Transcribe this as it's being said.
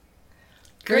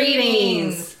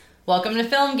Greetings! Welcome to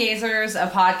Film Gazers, a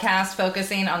podcast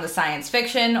focusing on the science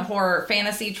fiction, horror,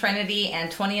 fantasy, trinity,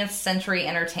 and 20th century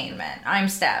entertainment. I'm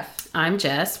Steph. I'm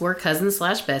Jess. We're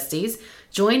cousins/besties.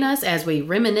 Join us as we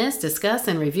reminisce, discuss,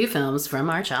 and review films from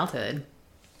our childhood.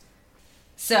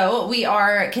 So, we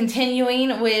are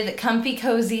continuing with comfy,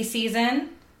 cozy season,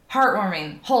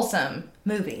 heartwarming, wholesome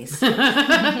movies. So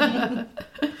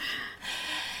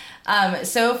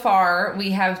far,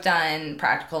 we have done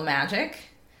Practical Magic,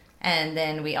 and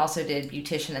then we also did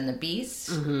Beautician and the Beast.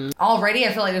 Mm-hmm. Already,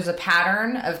 I feel like there's a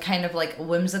pattern of kind of like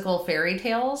whimsical fairy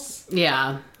tales.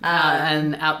 Yeah,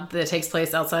 and that takes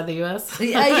place outside the U.S.?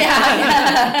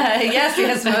 Yeah.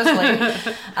 Yes,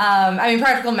 mostly. I mean,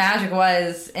 Practical Magic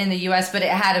was in the U.S., but it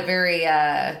had a very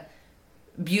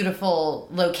beautiful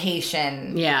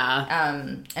location. Yeah.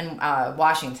 In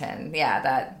Washington.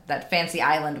 Yeah, that fancy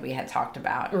island we had talked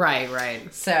about.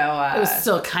 Right. So it was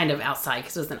still kind of outside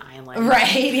because it was an island.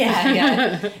 Right.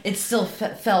 Yeah. It still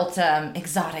felt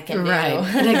exotic and new. Right.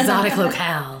 An exotic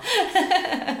locale.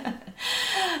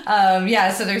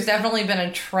 So there's definitely been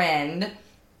a trend.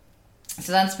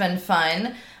 So that's been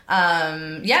fun.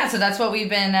 So that's what we've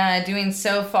been doing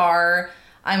so far.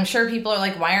 I'm sure people are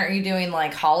like, why aren't you doing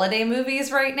like holiday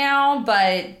movies right now?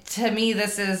 But to me,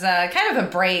 this is kind of a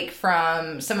break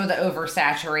from some of the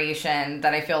oversaturation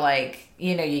that I feel like,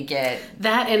 you get.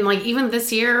 That, and like even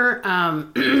this year,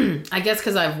 I guess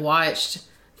because I've watched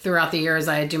throughout the years,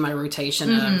 I do my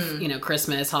rotation of,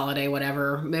 Christmas, holiday,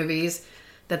 whatever movies,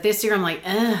 that this year I'm like,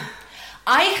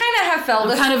 I kind of have felt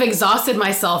I've kind of exhausted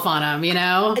myself on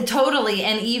them, Totally.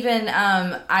 And even,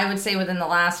 I would say within the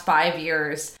last 5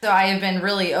 years. So I have been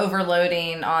really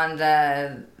overloading on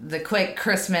the quick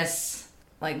Christmas,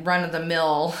 like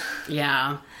run-of-the-mill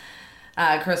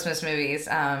Christmas movies.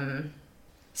 So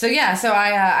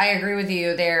I agree with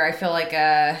you there. I feel like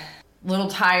a little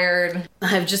tired.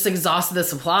 I've just exhausted the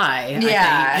supply.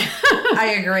 Yeah,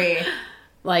 I agree.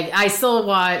 Like, I still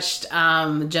watched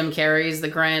Jim Carrey's The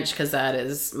Grinch, because that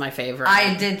is my favorite.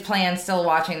 I did plan still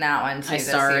watching that one, too,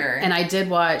 this year. And I did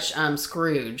watch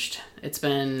Scrooged. It's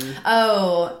been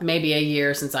maybe a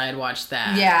year since I had watched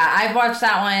that. Yeah, I've watched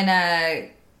that one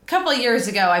a couple of years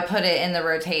ago. I put it in the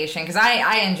rotation, because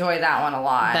I enjoy that one a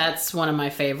lot. That's one of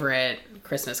my favorite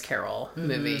Christmas Carol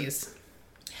movies.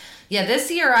 Yeah,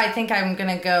 this year I think I'm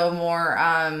going to go more...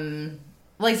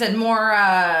 like I said, more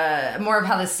of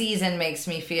how the season makes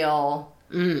me feel.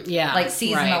 Like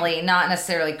seasonally, right. Not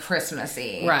necessarily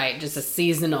Christmassy. Right, just a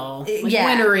seasonal,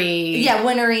 wintry. Yeah,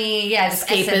 wintry. Yeah,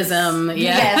 escapism.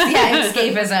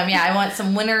 Escapism. Yeah, I want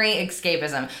some wintry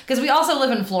escapism. Because we also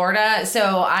live in Florida,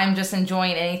 so I'm just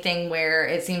enjoying anything where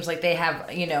it seems like they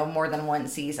have, more than one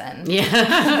season.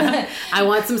 Yeah. I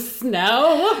want some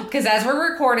snow. Because as we're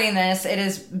recording this, it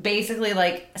is basically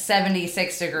like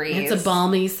 76 degrees. It's a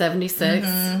balmy 76.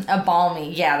 Mm-hmm. A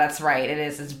balmy. Yeah, that's right. It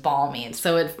is. It's balmy.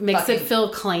 So it makes it feel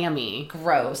clammy.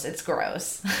 Gross. It's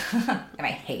gross. And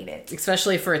I hate it.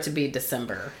 Especially for it to be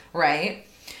December. Right.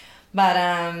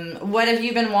 But what have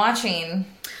you been watching?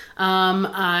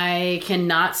 I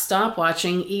cannot stop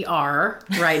watching ER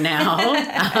right now.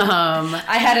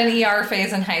 I had an ER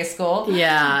phase in high school.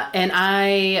 Yeah. And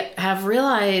I have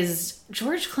realized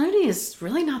George Clooney is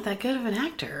really not that good of an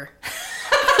actor.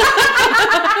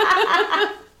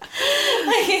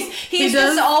 He's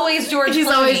just always George Clooney. He's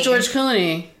always George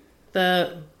Clooney.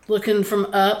 The looking from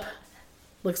up,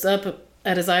 looks up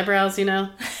at his eyebrows, He does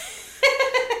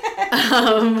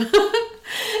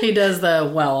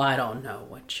the, I don't know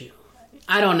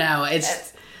I don't know.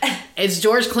 It's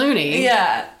George Clooney.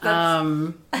 Yeah. I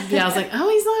was like,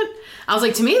 he's not. I was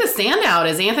like, to me, the standout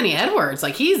is Anthony Edwards.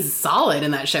 Like, he's solid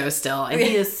in that show still. And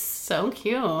he is so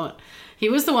cute. He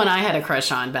was the one I had a crush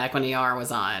on back when ER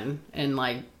was on. And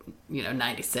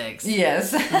 96.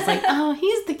 Yes. I was like,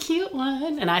 he's the cute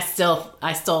one. And I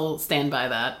still stand by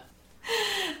that.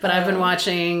 But I've been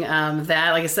watching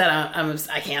that. Like I said,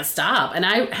 I can't stop. And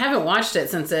I haven't watched it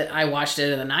since I watched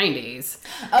it in the 90s.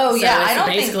 Oh, so yeah.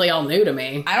 It's basically all new to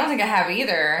me. I don't think I have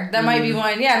either. That might be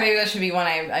one. Yeah, maybe that should be one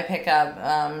I pick up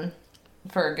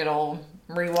for a good old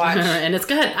rewatch. And it's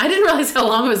good. I didn't realize how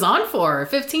long it was on for.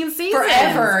 15 seasons.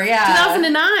 Forever, yeah.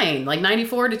 2009. Like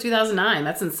 94 to 2009.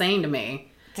 That's insane to me.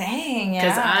 Dang, yeah.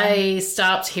 Because I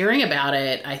stopped hearing about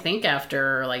it, I think,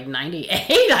 after, 98,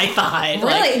 I thought.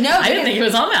 Really? No. I didn't think it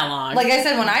was on that long. Like I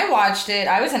said, when I watched it,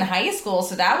 I was in high school,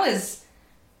 so that was,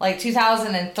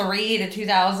 2003 to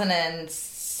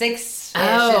 2006. 6.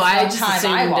 I just time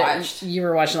assumed I watched. you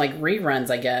were watching like reruns,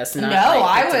 I guess. Not, No,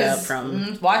 like, I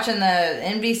was watching the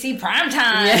NBC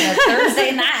primetime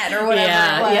Thursday night or whatever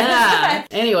it was. Yeah.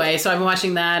 Anyway, so I've been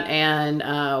watching that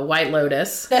and White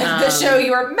Lotus. The show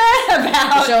you were mad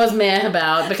about. The show I was mad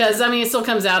about because, I mean, it still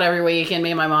comes out every week and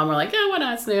me and my mom were like, oh, why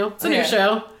not? It's new. It's a new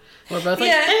show. We're both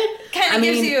like, kind of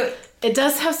gives you... It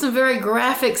does have some very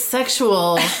graphic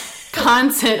sexual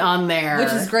content on there.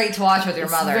 Which is great to watch with your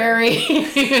mother.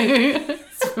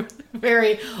 It's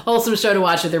very wholesome show to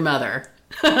watch with your mother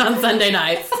on Sunday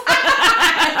nights. The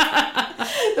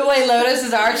White Lotus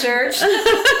is our church.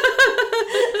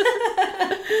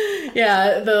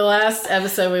 Yeah, the last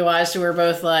episode we watched, we were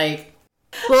both like,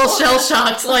 a little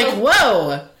shell-shocked, like,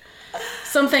 whoa.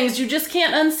 Some things you just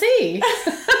can't unsee.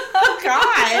 Oh,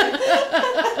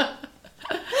 God.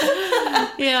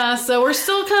 Yeah, so we're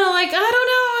still kind of like, I don't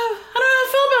know how I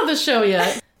feel about this show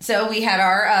yet. So we had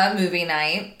our movie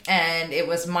night, and it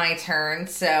was my turn.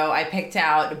 So I picked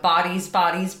out Bodies,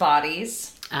 Bodies,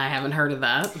 Bodies. I haven't heard of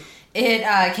that.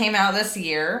 It came out this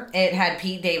year. It had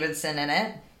Pete Davidson in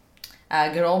it.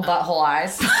 Good old butthole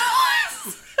eyes.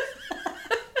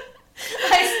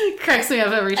 Cracks me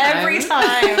up every time. Every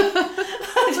time.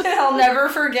 I'll never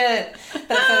forget that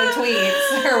set of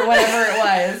tweets or whatever it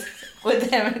was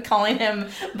with him calling him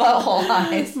butthole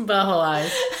eyes. Butthole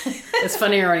eyes. It's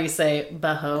funnier when you say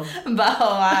butthole.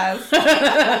 Butthole eyes.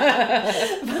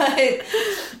 But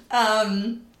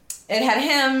it had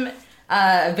him,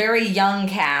 a very young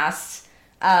cast.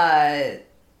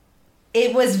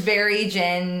 It was very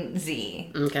Gen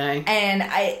Z. Okay. And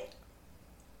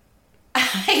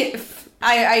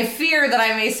I fear that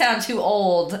I may sound too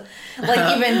old,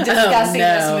 like even discussing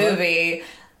this movie,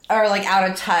 or like out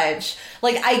of touch.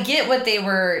 Like I get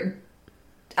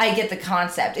the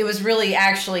concept. It was really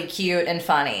actually cute and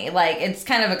funny. Like it's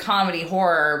kind of a comedy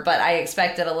horror, but I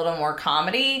expected a little more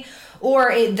comedy,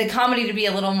 or the comedy to be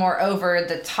a little more over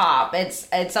the top.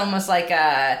 It's almost like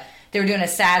they were doing a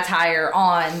satire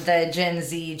on the Gen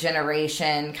Z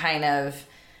generation, kind of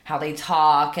how they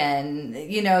talk and,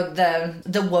 you know,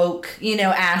 the woke, you know,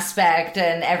 aspect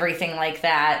and everything like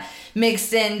that,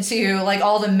 mixed into, like,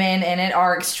 all the men in it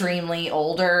are extremely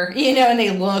older, you know, and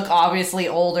they look obviously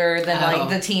older than, like,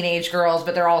 the teenage girls,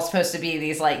 but they're all supposed to be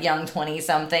these, like, young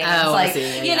 20-something. It's like, I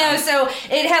see. you know, so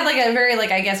it had, like, a very,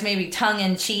 like, I guess maybe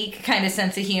tongue-in-cheek kind of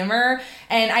sense of humor,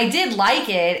 and I did like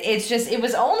it. It's just, it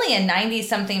was only a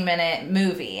 90-something minute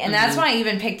movie, and that's why I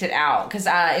even picked it out, because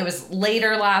it was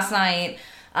later last night.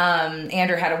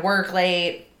 Andrew had to work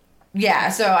late. Yeah,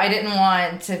 so I didn't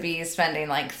want to be spending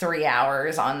like 3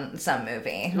 hours on some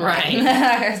movie. Right.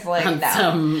 I was like, on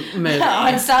some movie.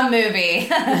 On some movie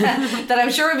that I'm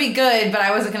sure would be good, but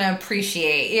I wasn't going to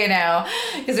appreciate, you know,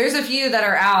 because there's a few that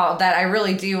are out that I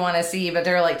really do want to see, but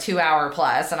they're like 2 hour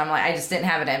plus, and I'm like, I just didn't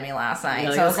have it in me last night.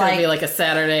 Like, so I was like, be like a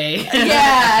Saturday.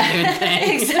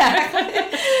 Yeah,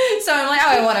 exactly. So I'm like, oh,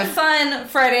 I want a fun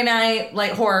Friday night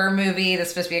like horror movie. That's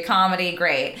supposed to be a comedy.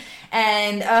 Great.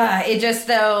 And it just,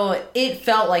 though, it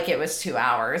felt like it was 2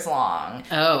 hours long.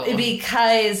 Oh.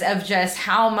 Because of just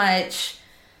how much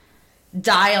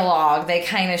dialogue they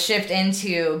kind of shift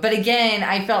into. But again,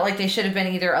 I felt like they should have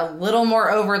been either a little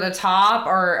more over the top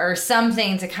or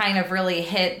something to kind of really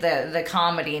hit the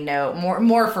comedy note.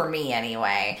 More for me,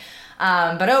 anyway.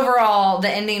 But overall, the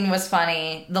ending was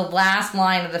funny. The last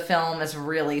line of the film is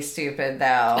really stupid, though.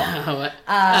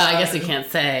 I guess you can't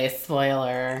say.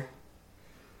 Spoiler.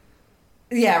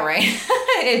 Yeah, right.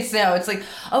 It's like,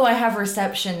 oh, I have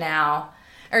reception now.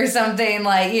 Or something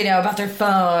like, you know, about their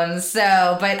phones.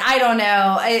 So, but I don't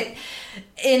know.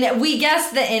 And we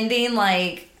guessed the ending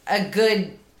like a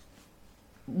good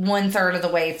 1/3 of the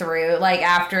way through. Like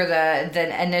after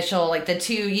the initial, like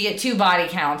you get 2 body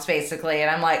counts basically. And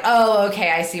I'm like, oh,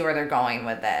 okay, I see where they're going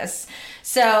with this.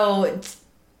 So,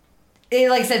 it,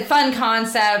 like I said, fun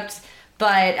concept.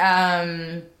 But,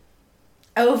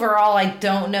 overall, I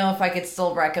don't know if I could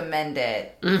still recommend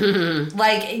it. Mm-hmm.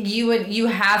 Like, you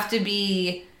have to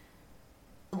be,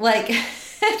 like,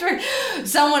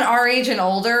 someone our age and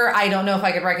older, I don't know if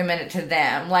I could recommend it to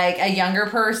them. Like, a younger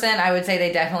person, I would say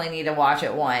they definitely need to watch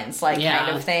it once, like,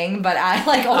 kind of thing. But I,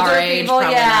 like, older people,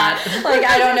 yeah. Like,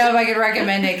 I don't know if I could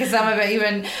recommend it, because some of it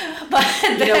even, but...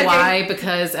 You know why?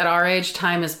 Because at our age,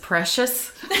 time is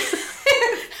precious.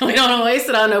 We don't want to waste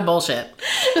it on no bullshit.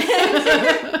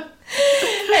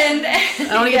 And I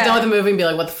don't want to get done with the movie and be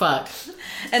like, what the fuck?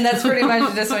 And that's pretty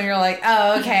much this one. You're like,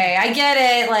 oh, okay, I get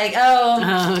it. Like,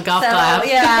 oh, golf clap.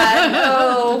 Yeah,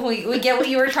 oh, we get what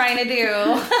you were trying to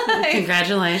do.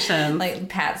 Congratulations. Like,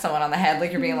 pat someone on the head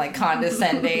like you're being like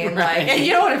condescending. Right. Like,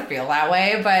 you don't want to feel that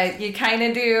way, but you kind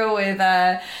of do with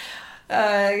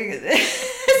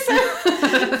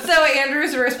So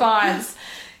Andrew's response,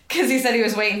 because he said he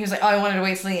was waiting, he was like, oh, I wanted to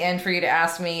wait till the end for you to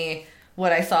ask me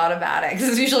what I thought about it, because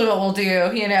it's usually what we'll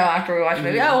do, you know, after we watch a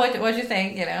movie. Oh, what'd you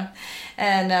think, you know?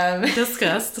 And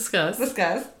discuss.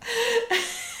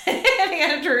 And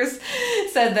Andrews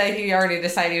said that he already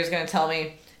decided he was going to tell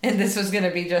me, and this was going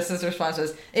to be just his response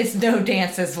was, it's no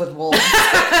dances with wolves.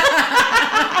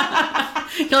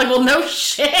 You're like, well, no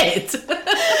shit.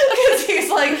 Because he's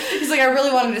like, I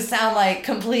really wanted to sound like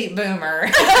complete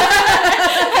boomer.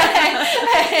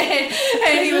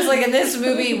 And he was like, and this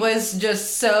movie was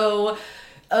just so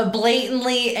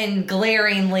blatantly and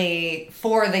glaringly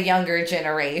for the younger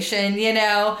generation, you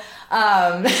know,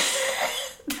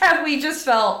 that we just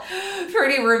felt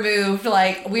pretty removed.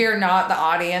 Like, we're not the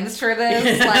audience for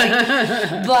this.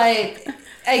 Like, but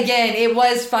again, it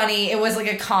was funny. It was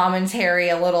like a commentary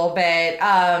a little bit.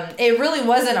 It really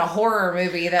wasn't a horror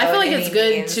movie, though. I feel like it's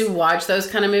good to watch those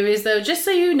kind of movies, though, just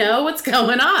so you know what's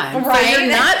going on. Right. So you're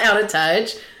not out of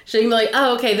touch. So you can be like,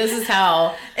 oh, okay, this is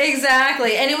how.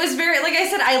 Exactly. And it was very, like I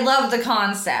said, I love the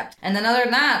concept. And then other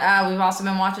than that, we've also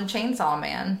been watching Chainsaw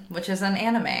Man, which is an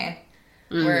anime.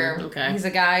 Where he's a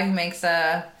guy who makes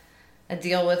a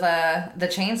deal with the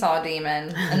chainsaw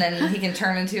demon, and then he can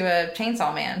turn into a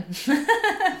chainsaw man.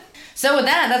 So with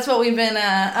that, that's what we've been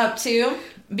up to.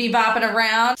 Be bopping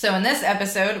around. So in this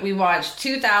episode, we watched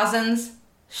 2000's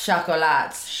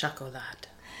Chocolat. Chocolat.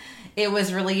 It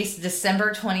was released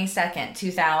December 22nd,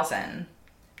 2000.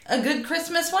 A good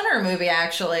Christmas winter movie,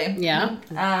 actually. Yeah.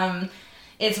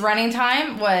 Its running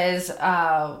time was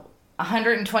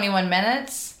 121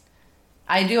 minutes.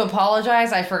 I do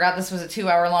apologize. I forgot this was a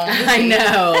 2-hour-long movie. I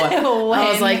know.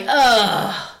 I was like,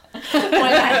 ugh. When I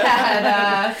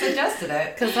had suggested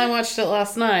it. Because I watched it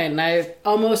last night, and I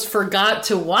almost forgot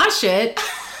to watch it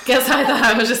because I thought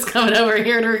I was just coming over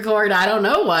here to record I don't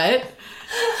know what. So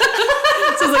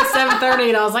it was like 7:30,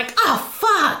 and I was like, oh,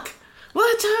 fuck.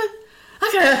 What time? I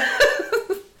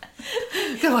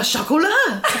gotta watch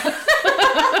Chocolat.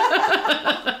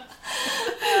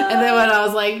 And then when I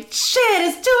was like, shit,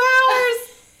 it's 2 hours.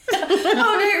 Oh,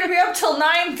 no, you're going to be up till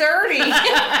 9:30.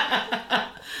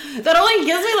 That only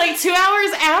gives me like 2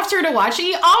 hours after to watch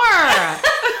ER.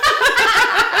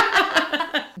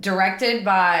 Directed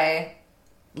by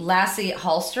Lasse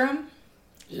Hallström.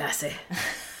 Lasse.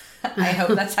 I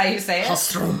hope that's how you say it.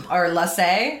 Hallström. Or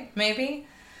Lasse, maybe.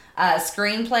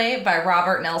 Screenplay by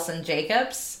Robert Nelson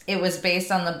Jacobs. It was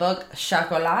based on the book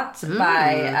Chocolat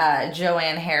by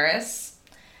Joanne Harris.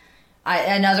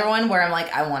 Another one where I'm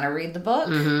like, I want to read the book.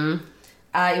 Mm-hmm.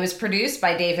 It was produced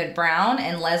by David Brown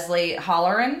and Leslie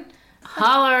Holleran.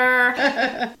 Holler!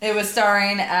 It was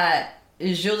starring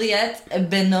Juliette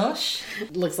Binoche.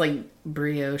 Looks like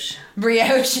brioche.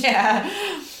 Brioche, yeah.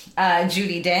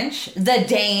 Judi Dench, the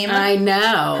Dame. I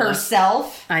know.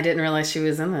 Herself. I didn't realize she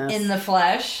was in this. In the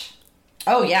flesh.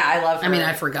 Oh, yeah, I love her. I mean,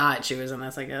 I forgot she was in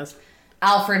this, I guess.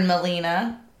 Alfred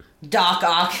Molina. Doc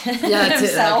Ock yeah,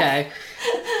 himself. Okay.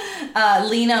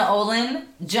 Lena Olin,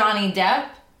 Johnny Depp,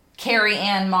 Carrie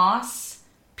Ann Moss,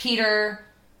 Peter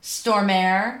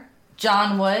Stormare,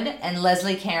 John Wood, and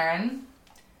Leslie Caron.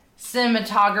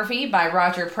 Cinematography by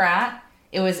Roger Pratt.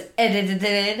 It was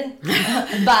edited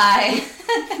by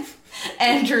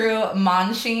Andrew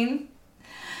Monsheen.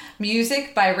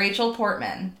 Music by Rachel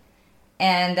Portman.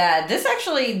 And this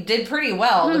actually did pretty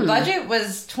well. The budget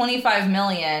was $25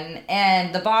 million,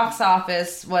 and the box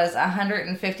office was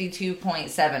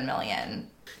 $152.7 million.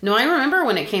 No, I remember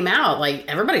when it came out. Like,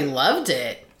 everybody loved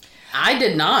it. I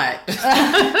did not.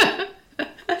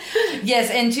 Yes,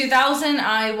 in 2000,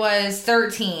 I was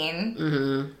 13.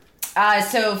 Mm-hmm.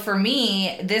 So for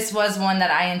me, this was one that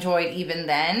I enjoyed even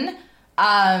then.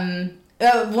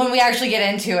 When we actually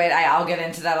get into it, I'll get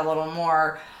into that a little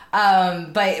more.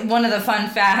 But one of the fun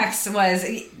facts was,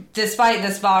 despite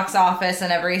this box office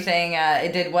and everything,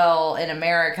 it did well in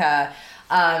America.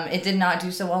 It did not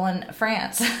do so well in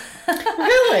France.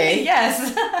 Really?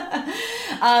 Yes.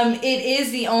 It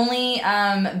is the only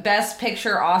Best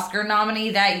Picture Oscar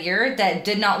nominee that year that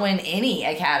did not win any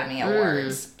Academy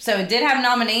Awards. So it did have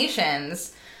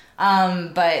nominations,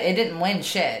 but it didn't win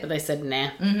shit. But they said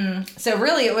nah. Mm-hmm. So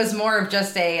really, it was more of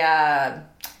just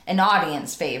an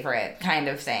audience favorite kind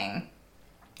of thing.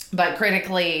 But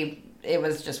critically, it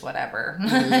was just whatever.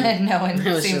 No one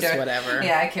seemed to whatever.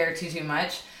 Yeah, care too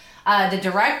much. The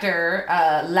director,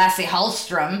 Lasse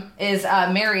Hallström, is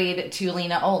married to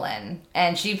Lena Olin,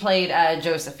 and she played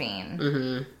Josephine.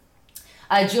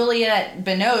 Mm-hmm. Juliette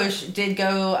Binoche did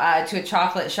go to a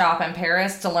chocolate shop in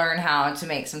Paris to learn how to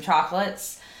make some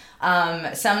chocolates.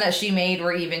 Some that she made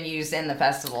were even used in the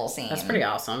festival scene. That's pretty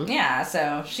awesome. Yeah,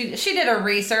 so she did her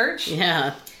research.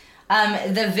 Yeah.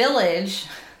 The Village.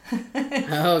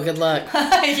 Oh, good luck.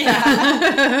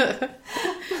 Yeah.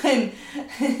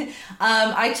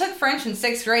 I took French in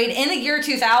 6th grade in the year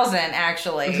 2000,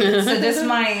 actually. So this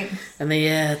might... In the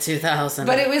year 2000.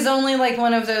 But it was only like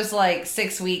one of those like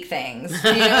 6-week things.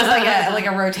 You know, it was like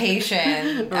a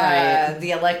rotation, right.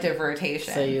 The elective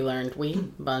rotation. So you learned oui,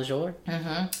 bonjour.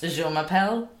 Mm-hmm. Je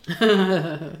m'appelle.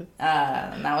 And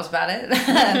that was about it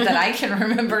that I can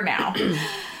remember now.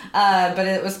 But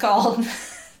it was called...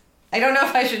 I don't know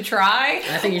if I should try.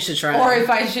 I think you should try. Or if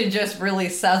I should just really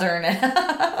southern it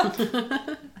up.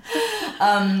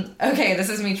 Okay, this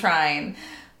is me trying.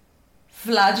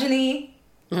 Flagini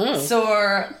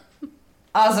sur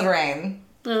Azarain.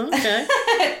 Oh, okay.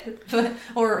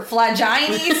 Or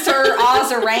Flagini sur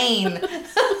Azarain.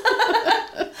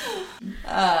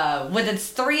 With its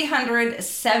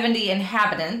 370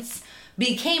 inhabitants,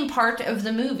 became part of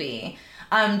the movie.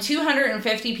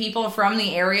 250 people from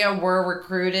the area were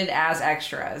recruited as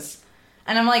extras.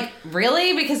 And I'm like,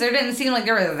 really? Because there didn't seem like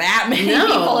there were that many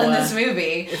people in this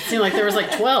movie. It seemed like there was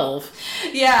like 12.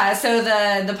 Yeah, so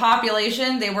the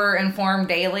population, they were informed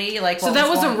daily. Like, so that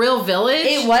was a real village?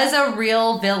 It was a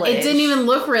real village. It didn't even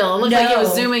look real. It looked like it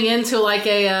was zooming into like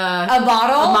a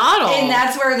model. A model. And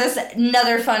that's where this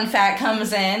another fun fact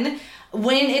comes in.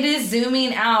 When it is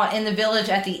zooming out in the village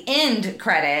at the end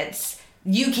credits,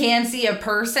 you can see a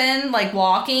person like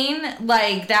walking.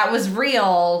 Like, that was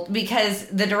real because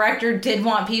the director did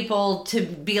want people to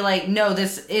be like, no,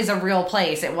 this is a real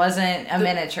place. It wasn't a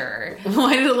miniature.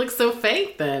 Why did it look so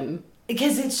fake then?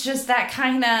 Because it's just that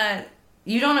kind of...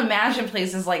 You don't imagine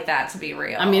places like that to be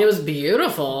real. I mean, it was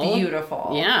beautiful.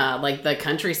 Beautiful. Yeah, like the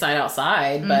countryside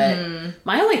outside. But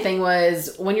my only thing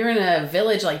was, when you're in a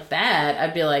village like that,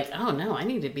 I'd be like, oh no, I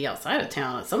need to be outside of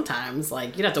town sometimes.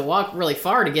 Like, you'd have to walk really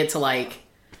far to get to like...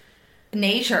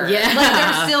 nature. Yeah. Like,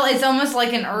 there's still... It's almost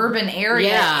like an urban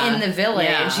area in the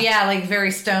village. Yeah, like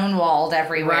very stone-walled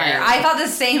everywhere. Right. I thought the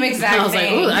same exact thing. I was like,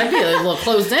 ooh, I'd be a little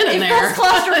closed in there. It feels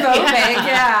claustrophobic,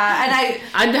 yeah. And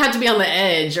I'd have to be on the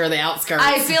edge or the outskirts.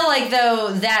 I feel like,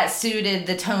 though, that suited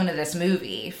the tone of this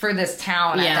movie for this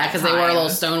town at that time. Yeah, because they were a little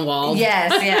stone-walled.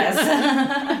 Yes.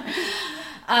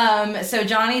 So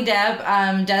Johnny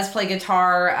Depp does play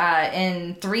guitar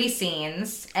in 3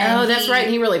 scenes. And that's right.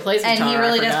 He really plays guitar. And he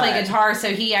really does play guitar, so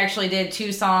he actually did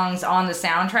 2 songs on the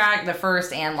soundtrack, the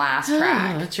first and last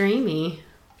track. Oh, dreamy.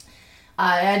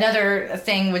 Another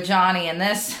thing with Johnny in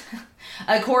this,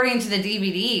 according to the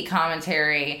DVD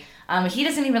commentary, he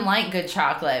doesn't even like good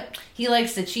chocolate. He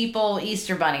likes the cheap old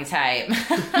Easter Bunny type.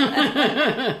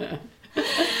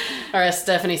 Or as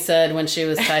Stephanie said when she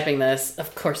was typing this,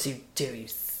 of course you do, you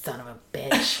son of a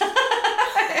bitch.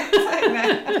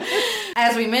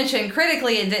 As we mentioned,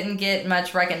 critically it didn't get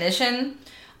much recognition,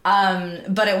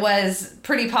 but it was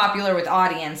pretty popular with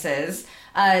audiences.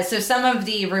 So some of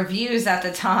the reviews at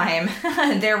the time,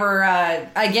 there were,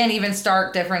 again, even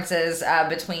stark differences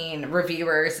between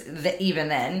reviewers even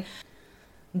then.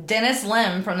 Dennis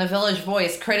Lim from The Village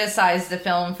Voice criticized the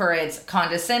film for its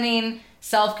condescending,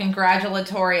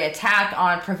 self-congratulatory attack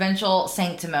on provincial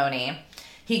sanctimony.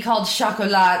 He called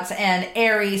Chocolat an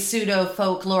airy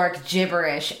pseudo-folkloric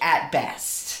gibberish at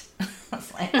best. I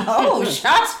was like, oh,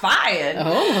 shots fired.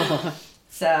 Oh.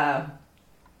 So,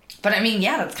 but I mean,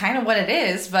 yeah, that's kind of what it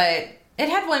is, but it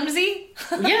had whimsy.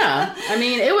 Yeah. I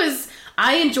mean,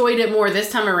 I enjoyed it more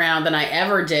this time around than I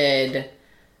ever did.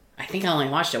 I think I only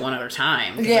watched it one other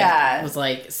time. Yeah. I was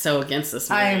like so against this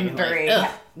movie. I'm very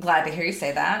glad to hear you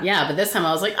say that. Yeah, but this time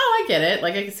I was like, oh, I get it.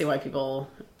 Like, I can see why people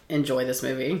enjoy this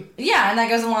movie. Yeah, and that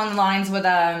goes along the lines with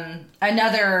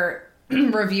another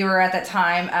reviewer at that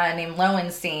time named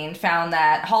Lowenstein found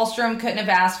that Hallstrom couldn't have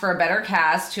asked for a better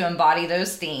cast to embody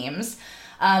those themes.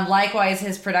 Likewise,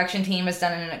 his production team has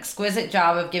done an exquisite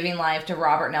job of giving life to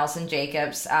Robert Nelson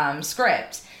Jacobs'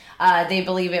 script. They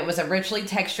believe it was a richly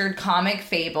textured comic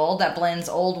fable that blends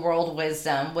old world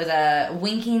wisdom with a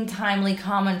winking, timely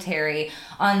commentary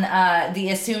on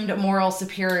the assumed moral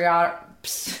superiority.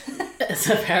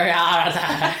 The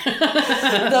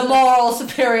moral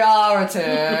superiority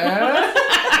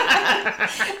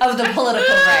of the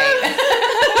political right.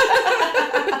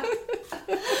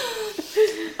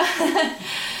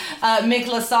 Mick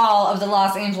LaSalle of the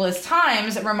Los Angeles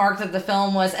Times remarked that the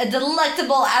film was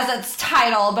delectable as its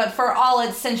title, but for all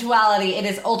its sensuality, it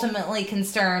is ultimately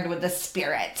concerned with the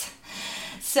spirit.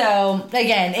 So,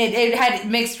 again, it had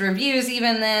mixed reviews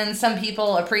even then. Some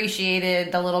people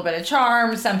appreciated the little bit of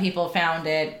charm. Some people found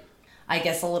it, I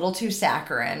guess, a little too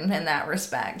saccharine in that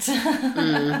respect.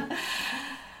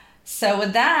 So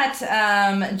with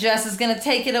that, Jess is going to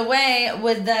take it away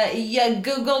with the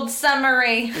Googled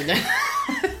summary.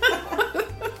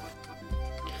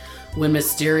 When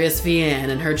mysterious Vianne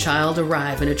and her child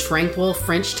arrive in a tranquil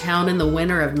French town in the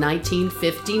winter of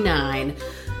 1959,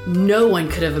 no one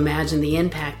could have imagined the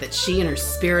impact that she and her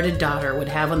spirited daughter would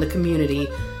have on the community,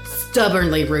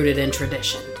 stubbornly rooted in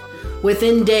tradition.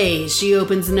 Within days, she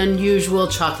opens an unusual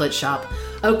chocolate shop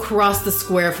across the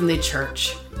square from the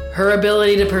church. Her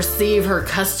ability to perceive her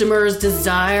customers'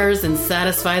 desires and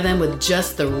satisfy them with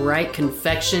just the right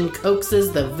confection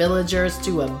coaxes the villagers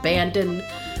to abandon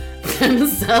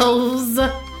themselves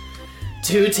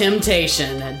to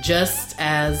temptation just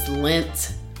as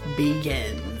Lent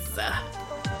begins.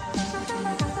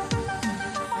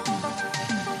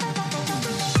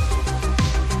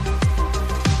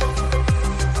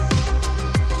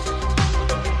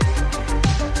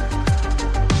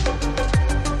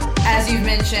 As you've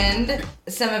mentioned,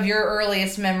 some of your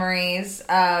earliest memories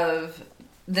of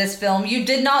this film, you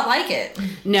did not like it.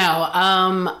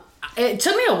 No, it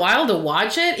took me a while to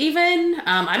watch it even.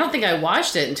 I don't think I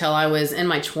watched it until I was in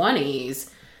my 20s.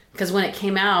 Because when it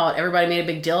came out, everybody made a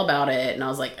big deal about it. And I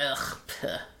was like, ugh,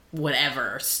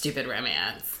 whatever, stupid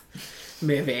romance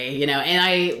movie, you know. And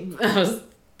I was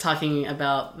talking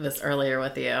about this earlier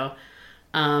with you.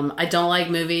 I don't like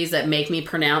movies that make me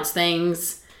pronounce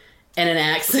things in an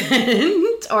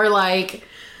accent. Or like,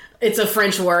 it's a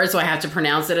French word, so I have to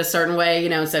pronounce it a certain way. You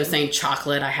know, instead of saying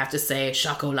chocolate, I have to say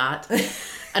chocolat.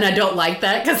 And I don't like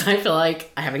that because I feel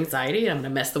like I have anxiety. I'm going to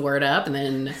mess the word up and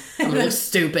then I'm going to look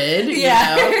stupid.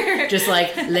 Yeah. You know? Just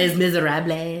like Les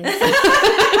Miserables. That's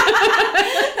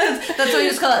why you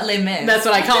just call it Les Mis. That's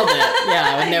what I called it.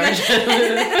 Yeah, I would never just...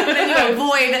 Then you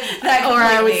avoid that completely. Or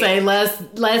I would say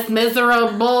Les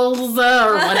Miserables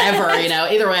or whatever, you know.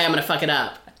 Either way, I'm going to fuck it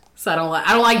up. So I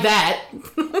don't like that.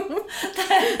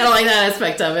 I don't like that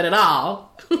aspect of it at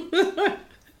all.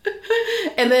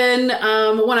 And then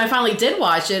when I finally did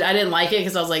watch it, I didn't like it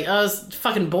because I was like, oh, it's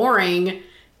fucking boring.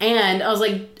 And I was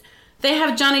like, they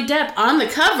have Johnny Depp on the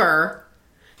cover.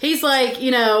 He's like, you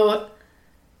know...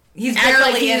 He's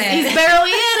barely in it. He's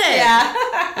barely in it. Yeah.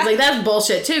 I was like, that's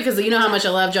bullshit too, because you know how much I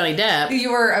love Johnny Depp.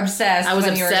 You were obsessed. I was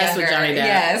when obsessed you were with Johnny Depp.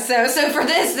 Yeah. So for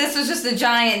this was just a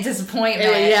giant disappointment.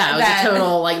 It was a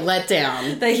total like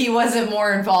letdown that he wasn't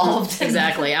more involved.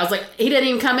 Exactly. I was like, he didn't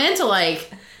even come into like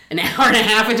an hour and a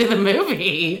half into the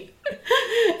movie,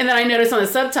 and then I noticed on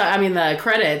the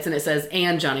credits, and it says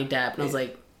 "and Johnny Depp," and I was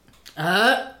like,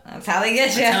 that's how they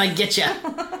get you. That's how they get you.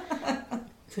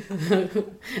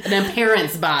 An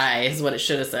appearance by is what it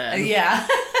should have said. Yeah.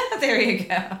 There you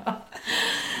go.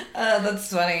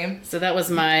 That's funny. So that was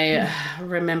my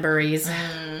rememberies.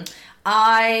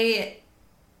 I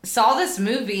saw this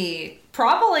movie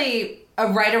probably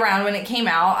right around when it came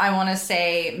out. I want to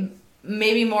say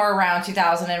maybe more around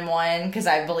 2001, because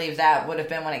I believe that would have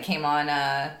been when it came on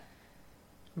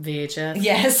VHS?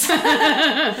 Yes.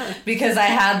 Because I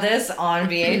had this on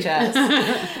VHS.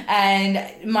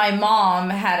 And my mom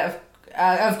had,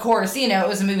 of course, you know, it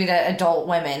was a movie that adult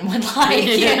women would like,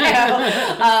 you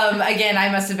know. Again, I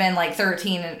must have been like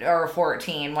 13 or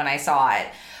 14 when I saw it.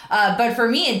 But for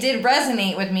me, it did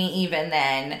resonate with me even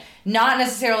then. Not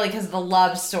necessarily because of the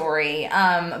love story,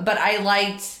 but I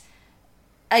liked,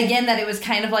 again, that it was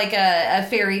kind of like a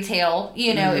fairy tale,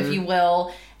 you know, if you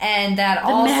will. And that the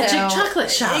also... magic chocolate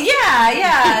shop.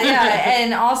 Yeah.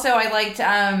 And also I liked...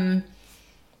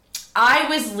 I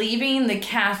was leaving the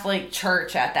Catholic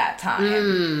Church at that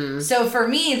time. So for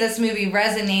me, this movie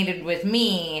resonated with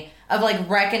me of like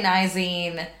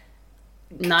recognizing...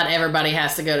 Not everybody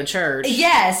has to go to church.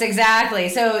 Yes, exactly.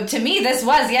 So to me, this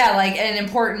was, like an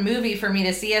important movie for me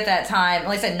to see at that time.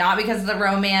 Like I said, not because of the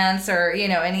romance or, you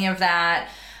know, any of that,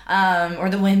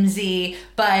 or the whimsy,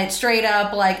 but straight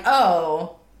up like,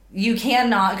 oh... You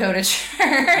cannot go to church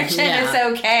and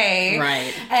it's okay.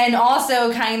 Right. And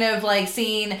also kind of like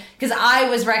seeing, because I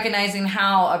was recognizing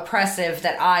how oppressive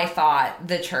that I thought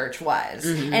the church was.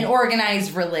 And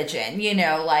organized religion, you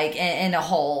know, like in a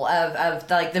whole of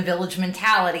like the village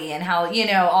mentality and how, you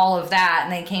know, all of that.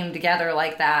 And they came together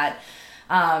like that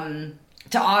to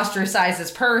ostracize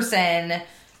this person.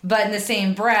 But in the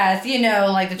same breath, you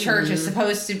know, like the church is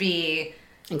supposed to be...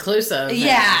 inclusive.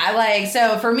 Yeah, like,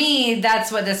 so for me,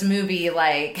 that's what this movie,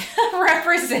 like,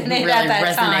 represented really at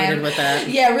that time. Resonated with that.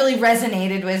 Yeah, really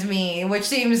resonated with me, which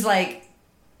seems, like,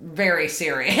 very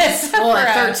serious. Well,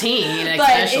 at 13,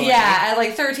 especially. But, yeah, at,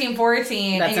 like, 13,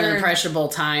 14. That's an impressionable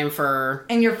time for...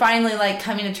 And you're finally, like,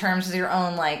 coming to terms with your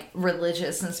own, like,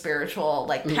 religious and spiritual,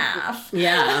 like, path.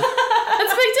 Yeah.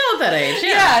 That's a big deal at that age.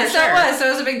 Yeah, so sure.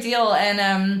 It was a big deal.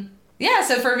 And, Yeah,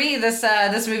 so for me, this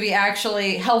movie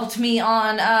actually helped me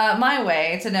on my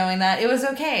way to knowing that it was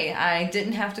okay. I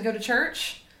didn't have to go to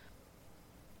church.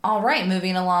 All right,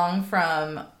 moving along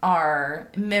from our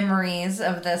memories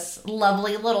of this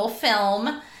lovely little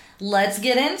film, let's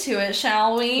get into it,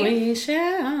 shall we? We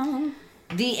shall.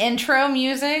 The intro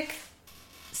music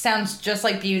sounds just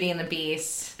like Beauty and the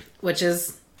Beast. Which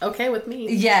is okay with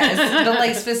me. Yes, but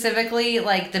like specifically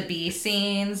like the bee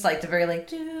scenes, like the very like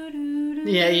doo-doo-doo,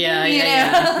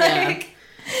 Yeah.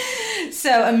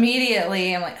 So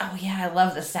immediately I'm like, oh yeah, I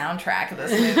love the soundtrack of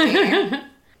this movie.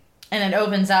 And it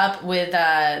opens up with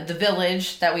the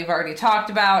village that we've already talked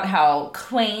about, how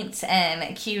quaint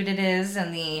and cute it is,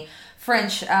 and the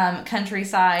French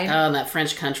countryside. Oh, and that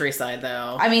French countryside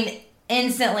though. I mean,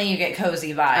 instantly you get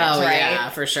cozy vibes, right? Yeah,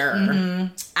 for sure. Mm-hmm.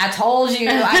 I told you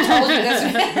this.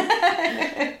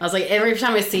 I was like, every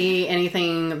time I see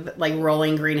anything like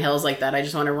rolling green hills like that, I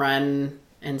just want to run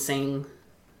and sing.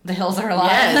 The hills are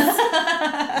alive.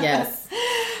 Yes.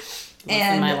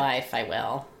 And in my life, I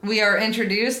will. We are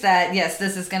introduced that, yes,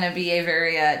 this is going to be a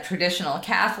very traditional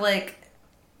Catholic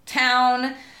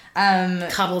town.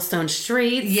 Cobblestone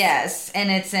streets. Yes,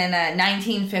 and it's in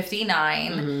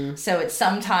 1959, mm-hmm. So it's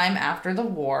sometime after the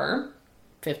war.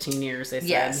 15 years, they said.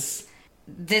 Yes.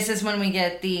 This is when we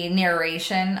get the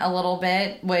narration a little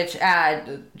bit, which,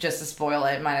 just to spoil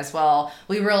it, might as well.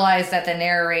 We realize that the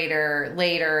narrator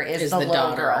later is the little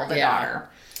daughter. Girl, the daughter.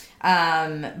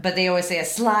 But they always say a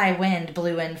sly wind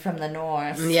blew in from the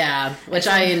north. Yeah, which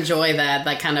I enjoy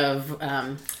that kind of,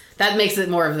 that makes it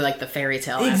more of like the fairy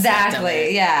tale.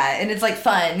 Exactly, yeah. And it's like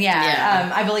fun,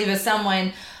 yeah. I believe as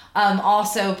someone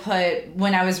also put,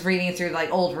 when I was reading through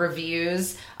like old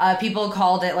reviews, people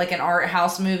called it like an art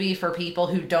house movie for people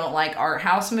who don't like art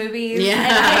house movies. Yeah. And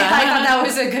I thought that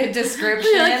was a good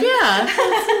description. Like, yeah.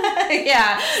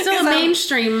 Yeah. Still a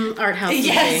mainstream art house movie.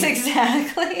 Yes,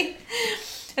 exactly.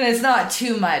 And it's not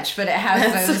too much, but it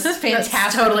has those fantastical...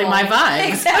 That's totally my vibe.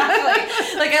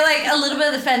 Exactly. Like, I like a little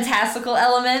bit of the fantastical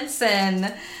elements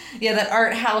and, yeah, that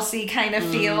art housey kind of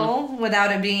feel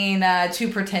without it being too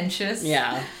pretentious.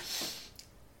 Yeah.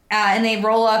 And they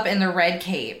roll up in their red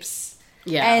capes.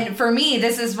 Yeah. And for me,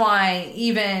 this is why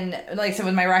even, like I said,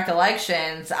 with my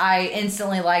recollections, I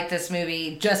instantly liked this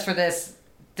movie just for this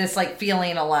like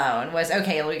feeling alone. Was,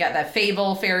 okay, we got that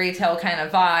fable, fairy tale kind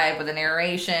of vibe with the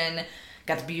narration...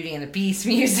 Got the Beauty and the Beast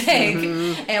music, and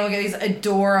we got these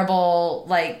adorable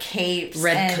like capes,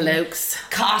 red cloaks,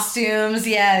 costumes.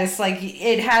 Yes, like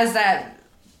it has that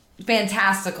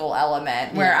fantastical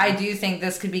element where I do think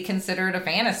this could be considered a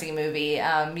fantasy movie.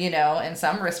 In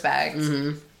some respects,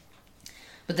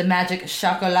 with the magic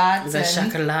chocolat,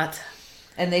 chocolat,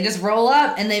 and they just roll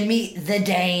up and they meet the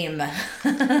dame,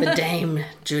 the Dame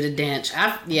Judi Dench.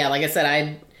 Like I said,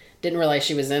 I didn't realize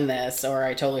she was in this, or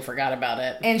I totally forgot about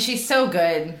it. And she's so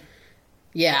good.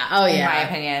 Yeah. Oh, yeah. In my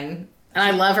opinion. And I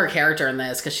love her character in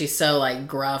this because she's so, like,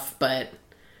 gruff, but,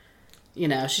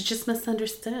 she's just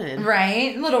misunderstood.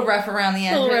 Right. A little rough around the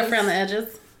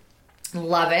edges.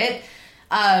 Love it.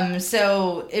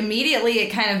 So immediately it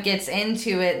kind of gets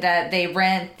into it that they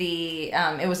rent the,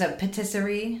 it was a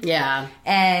patisserie. Yeah.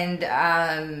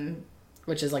 And,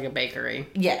 which is like a bakery.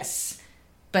 Yes.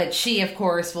 But she, of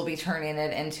course, will be turning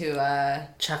it into a...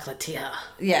 Chocolatier.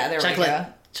 Yeah, there we go.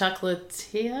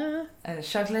 Chocolatier?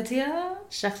 Chocolatier?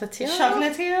 Chocolatier?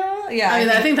 Chocolatier? Yeah.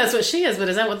 I think that's what she is, but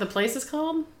is that what the place is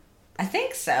called? I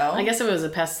think so. I guess it was a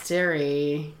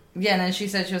pasterie. Yeah, and then she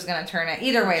said she was going to turn it...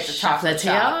 Either way, it's a chocolate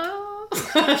shop.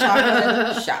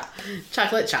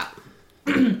 Chocolate shop.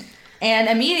 And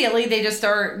immediately they just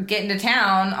start getting to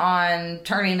town on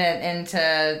turning it into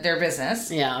their business.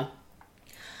 Yeah.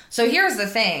 So here's the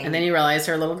thing. And then you realize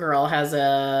her little girl has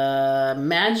a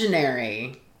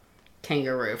imaginary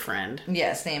kangaroo friend.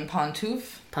 Yes, named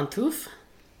Pantouf. Pantouf?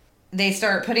 They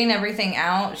start putting everything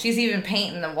out. She's even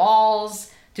painting the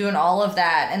walls, doing all of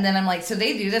that. And then I'm like, so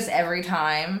they do this every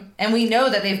time? And we know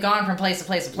that they've gone from place to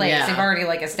place to place. Yeah. They've already,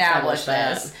 like, established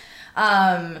this.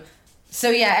 So,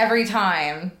 yeah, every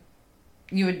time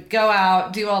you would go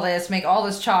out, do all this, make all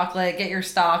this chocolate, get your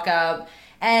stock up.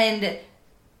 And...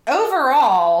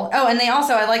 overall, and they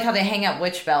also, I like how they hang up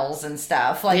witch bells and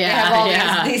stuff. Like, they have all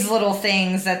these little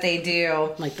things that they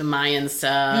do. Like the Mayan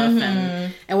stuff.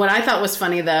 And what I thought was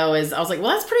funny, though, is I was like,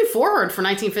 well, that's pretty forward for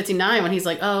 1959 when he's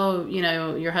like, oh,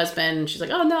 your husband. And she's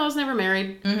like, oh, no, I was never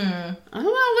married. Mm-hmm. I don't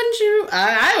know, wouldn't you?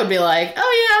 I would be like,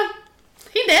 oh, yeah,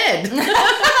 he did.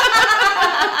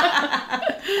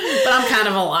 But I'm kind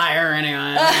of a liar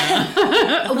anyway.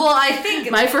 Well, I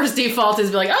think... my first default is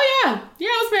be like, oh, yeah,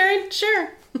 I was married, sure.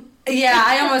 Yeah,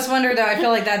 I almost wonder, though, I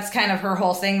feel like that's kind of her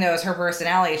whole thing, though, is her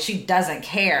personality. She doesn't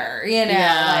care, you know?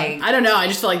 Yeah. Like, I don't know. I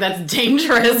just feel like that's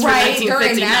dangerous right, for 1959.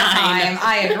 during that time.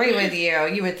 I agree with you.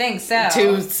 You would think so.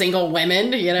 Two single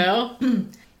women, you know?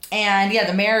 And, yeah,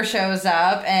 the mayor shows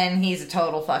up, and he's a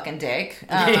total fucking dick.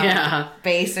 Yeah.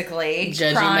 Basically.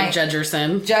 Judgy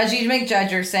McJudgerson. Judgy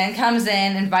McJudgerson comes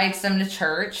in, invites them to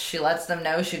church. She lets them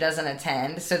know she doesn't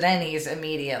attend. So then he's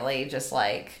immediately just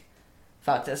like...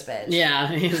 Fuck this bitch. Yeah,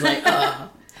 he's like, I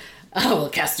will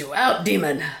cast you out,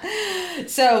 demon.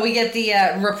 So we get the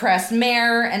repressed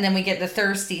mayor, and then we get the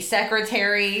thirsty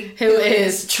secretary. Who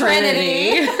is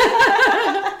Trinity. From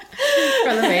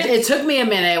the page. It took me a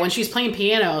minute. When she was playing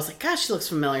piano, I was like, gosh, she looks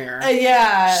familiar.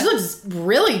 Yeah. She looks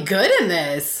really good in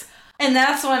this. And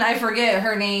that's when, I forget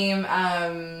her name,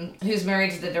 who's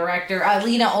married to the director,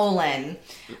 Lena Olin,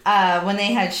 when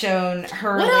they had shown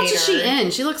her What later. else is she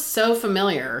in? She looks so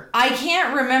familiar. I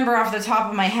can't remember off the top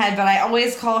of my head, but I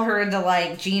always call her the,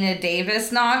 like, Gina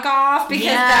Davis knockoff, because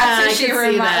that's what she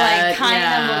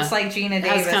kind of looks like Gina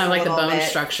Davis. That's kind of like the bone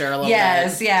structure a little bit.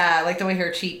 Yes, yeah, like the way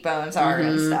her cheekbones are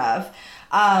and stuff.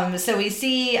 So we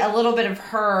see a little bit of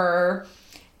her...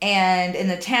 And in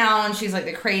the town, she's like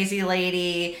the crazy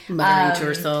lady. Muttering to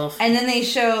herself. And then they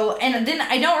show, and then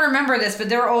I don't remember this, but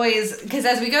they're always, because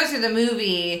as we go through the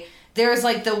movie, there's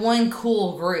like the one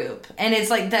cool group. And it's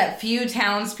like that few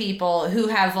townspeople who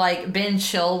have like been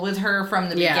chill with her from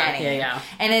the beginning. Yeah.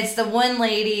 And it's the one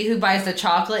lady who buys the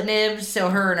chocolate nibs so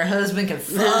her and her husband can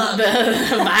fuck. The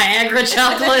Viagra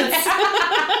chocolates.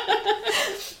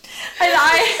 And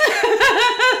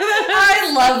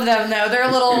I love them though. They're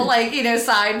little like, you know,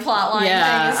 side plot line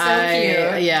things.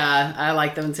 So cute. Yeah, I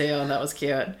like them too. That was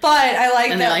cute. But I like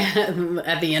and that. And like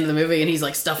at the end of the movie, and he's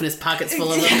like stuffing his pockets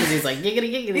full of them because he's like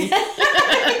giggity giggity.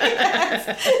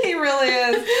 Yes, he really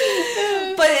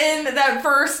is. But in that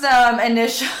first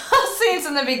initial scenes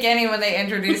in the beginning when they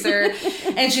introduce her,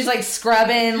 and she's like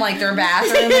scrubbing like their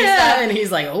bathroom and stuff, and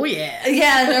he's like, oh yeah,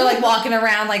 yeah, and they're like walking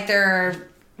around like they're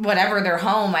whatever, their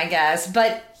home, I guess.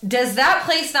 But does that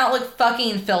place not look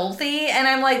fucking filthy? And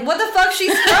I'm like, what the fuck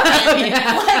she's scrubbing?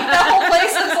 Yeah. Like, the whole place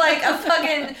is like a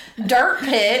fucking dirt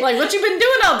pit. Like, what you been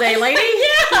doing all day, lady?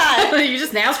 Yeah. You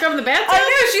just now scrubbing the bathtub? I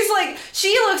know, she's like,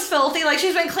 she looks filthy, like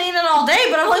she's been cleaning all day,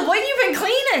 but I'm like, what have you been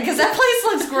cleaning? Because that place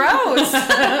looks gross.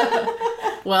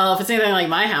 Well, if it's anything like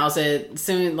my house, it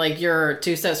soon, like, you're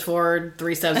 2 steps forward,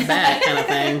 3 steps back kind of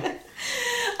thing.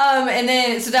 And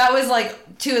then, so that was like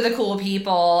two of the cool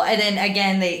people. And then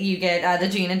again, you get the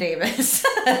Gina Davis.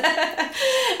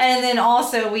 And then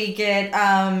also we get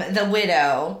the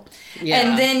widow. Yeah.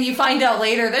 And then you find out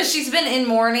later that she's been in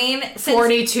mourning since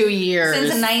 42 years. Since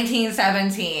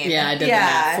 1917. Yeah, I did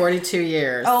that. 42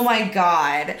 years. Oh my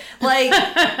God. Like...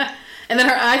 And then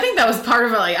I think that was part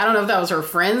of it, like, I don't know if that was her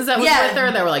friends that was with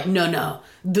her, that were like, no,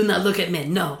 do not look at me,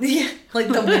 no. Yeah, like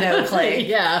the widow plague.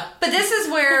 Yeah. But this is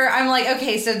where I'm like,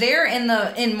 okay, so they're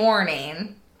in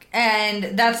mourning,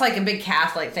 and that's like a big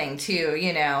Catholic thing too,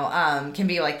 you know, can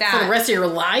be like that. For the rest of your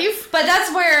life? But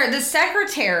that's where the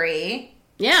secretary...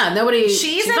 Yeah,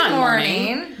 she's in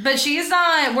mourning, but she's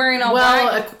not wearing all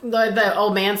white. Well, the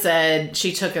old man said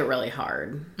she took it really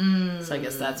hard. So I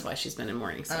guess that's why she's been in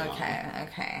mourning so long.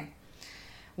 Okay.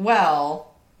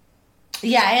 Well,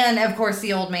 yeah, and of course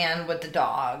the old man with the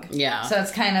dog. Yeah. So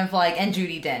it's kind of like, and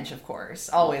Judi Dench, of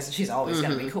course. She's always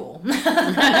going to be cool.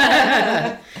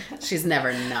 She's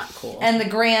never not cool. And the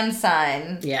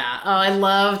grandson. Yeah. Oh, I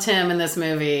loved him in this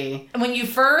movie. When you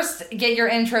first get your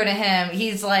intro to him,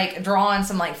 he's like drawing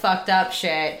some like fucked up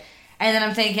shit. And then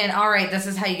I'm thinking, all right, this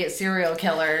is how you get serial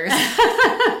killers.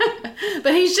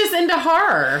 But he's just into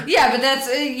horror. Yeah, but that's,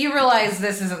 you realize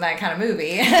this isn't that kind of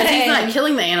movie. He's not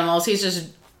killing the animals. He's just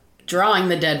drawing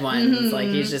the dead ones. Mm-hmm. Like,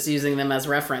 he's just using them as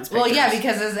reference pictures. Well, yeah,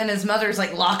 because his mother's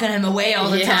like locking him away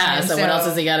all the time. Yeah, so what else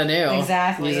has he got to do?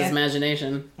 Exactly. Use his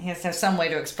imagination. He has to have some way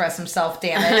to express himself,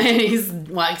 damn it. He's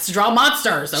likes to draw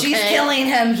monsters, okay? She's killing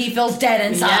him. He feels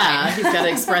dead inside. Yeah, he's got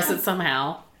to express it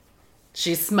somehow.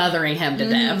 She's smothering him to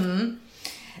death.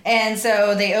 And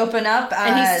so they open up.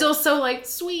 And he's still so, like,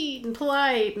 sweet and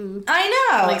polite. And, I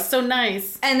know. Like, so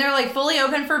nice. And they're, like, fully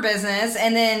open for business.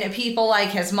 And then people like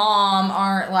his mom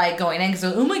aren't, like, going in because,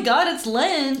 oh, my God, it's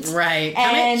Lent. Right.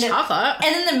 And chocolate.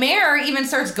 And then the mayor even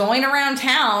starts going around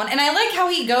town. And I like how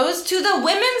he goes to the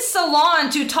women's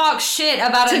salon to talk shit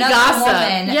about another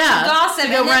woman. Yeah. To gossip. To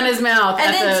go run his mouth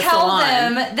and at then the tell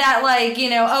salon. them that, like,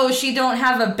 you know, oh, she don't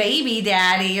have a baby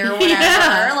daddy or whatever.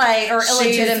 Yeah. Like, or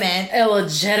illegitimate.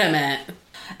 Illegitimate.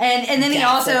 And then he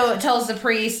also tells the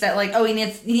priest that, like, oh, he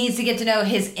needs to get to know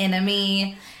his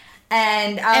enemy.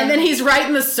 And then he's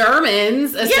writing the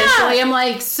sermons, essentially. Yeah. I'm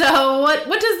like, so what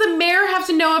does the mayor have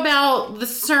to know about the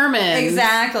sermons?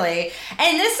 Exactly.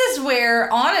 And this is where,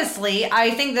 honestly,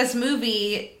 I think this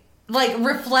movie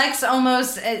reflects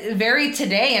almost very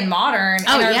today and modern in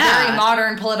our very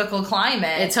modern political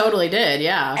climate. It totally did,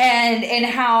 yeah. And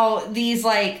how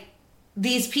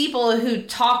these people who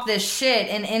talk this shit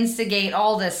and instigate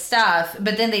all this stuff,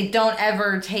 but then they don't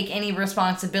ever take any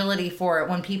responsibility for it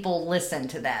when people listen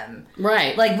to them.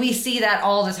 Right. We see that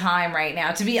all the time right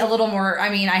now. To be a little more, I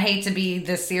hate to be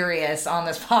this serious on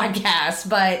this podcast,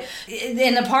 but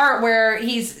in the part where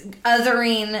he's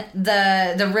othering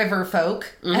the river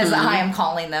folk, as I am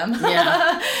calling them.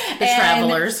 Yeah. The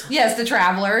travelers. Yes, the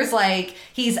travelers.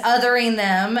 He's othering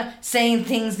them, saying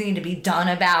things need to be done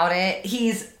about it.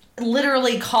 He's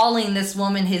literally calling this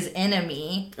woman his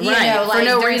enemy, for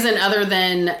no reason other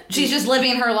than she's just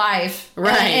living her life,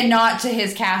 right, and not to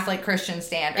his Catholic Christian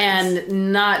standards,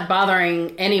 and not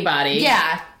bothering anybody.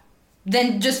 Yeah,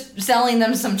 then just selling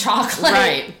them some chocolate,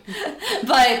 right?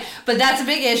 but that's a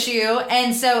big issue,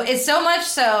 and so it's so much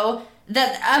so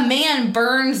that a man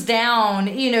burns down,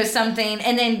 something,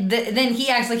 and then he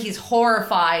acts like he's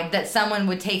horrified that someone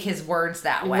would take his words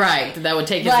that way. Right, that would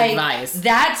take his advice.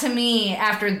 That, to me,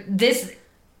 after this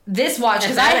watch,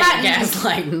 because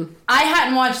gaslighting. I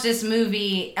hadn't watched this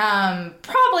movie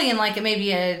probably in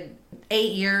maybe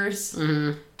 8 years.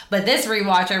 Mm-hmm. But this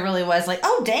rewatch, I really was like,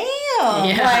 oh, damn.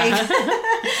 Yeah.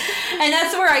 And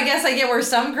that's where I guess I get where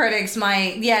some critics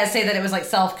might, say that it was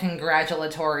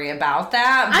self-congratulatory about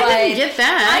that. But I didn't get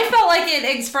that. I felt like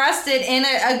it expressed it in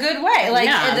a good way.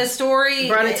 The story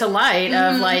brought it to light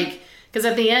of because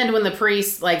at the end when the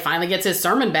priest finally gets his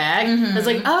sermon back, it's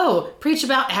oh, preach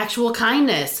about actual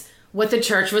kindness. What the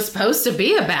church was supposed to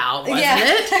be about, wasn't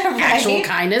it? Right? Actual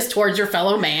kindness towards your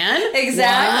fellow man.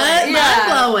 Exactly.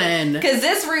 Mind-blowing. Because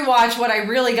this rewatch, what I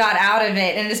really got out of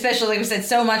it, and especially like we said,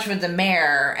 so much with the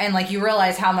mayor, and you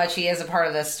realize how much he is a part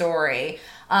of the story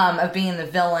of being the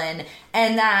villain,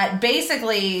 and that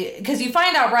basically, because you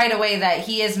find out right away that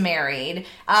he is married,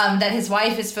 that his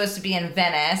wife is supposed to be in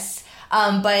Venice.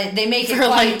 But they make it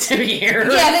for 2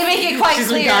 years. Yeah, they make it quite she's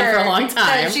clear. She's been gone for a long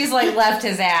time. That she's left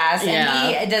his ass,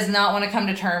 and he does not want to come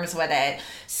to terms with it.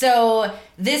 So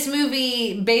this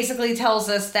movie basically tells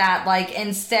us that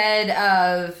instead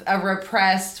of a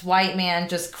repressed white man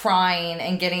just crying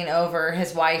and getting over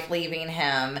his wife leaving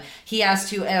him, he has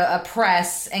to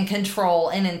oppress and control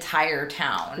an entire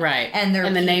town. Right. And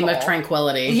in the name of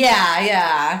tranquility.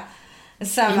 Yeah.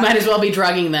 You might as well be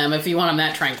drugging them if you want them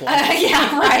that tranquil.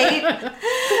 Yeah, right.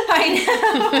 I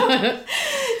know.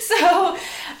 So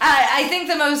I think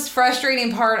the most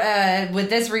frustrating part with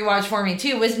this rewatch for me,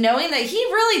 too, was knowing that he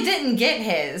really didn't get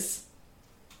his.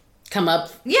 Come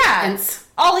up. Yeah.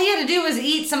 All he had to do was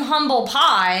eat some humble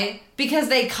pie because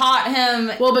they caught him.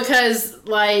 Well, because,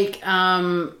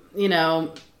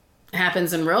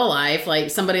 happens in real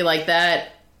life. Somebody like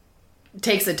that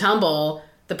takes a tumble.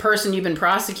 The person you've been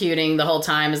prosecuting the whole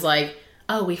time is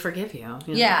oh, we forgive you.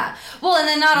 Yeah. Well, and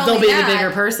then not only they'll be the bigger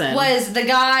person. Was the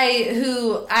guy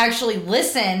who actually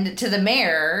listened to the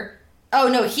mayor. Oh,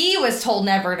 no, he was told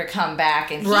never to come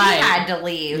back, and he had to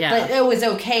leave. Yeah. But it was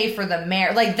okay for the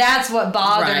mayor. That's what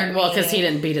bothered me. Well, because he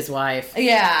didn't beat his wife.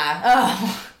 Yeah.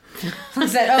 Oh. I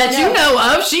said, that you know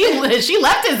of. She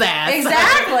left his ass.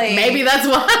 Exactly. Maybe that's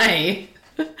why.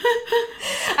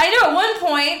 I know at one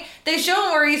point they show him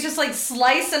where he's just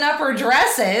slicing up her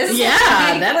dresses. Yeah,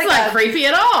 that's not creepy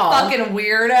at all. Fucking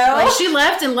weirdo. She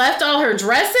left all her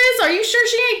dresses? Are you sure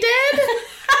she ain't dead?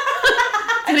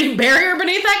 Did he bury her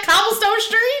beneath that cobblestone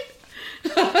street?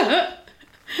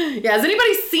 Yeah, has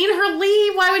anybody seen her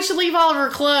leave? Why would she leave all of her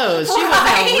clothes? She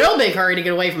was in a real big hurry to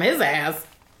get away from his ass.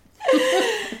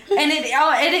 And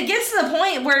it gets to the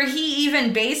point where he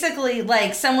even basically,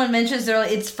 someone mentions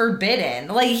it's forbidden.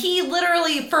 He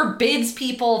literally forbids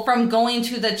people from going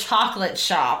to the chocolate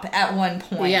shop at one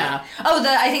point. Yeah. Oh,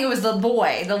 I think it was the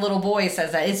little boy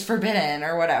says that it's forbidden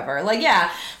or whatever.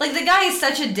 The guy is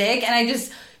such a dick, and I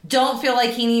just don't feel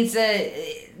like he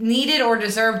needed or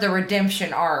deserved the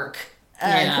redemption arc.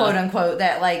 Quote unquote,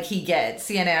 that he gets,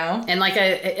 And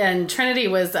and Trinity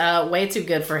was way too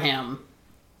good for him.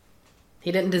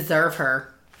 He didn't deserve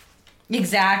her.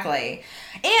 Exactly.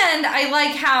 And I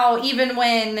like how even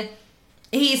when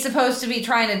he's supposed to be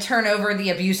trying to turn over the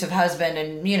abusive husband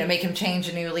and, make him change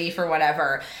a new leaf or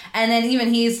whatever. And then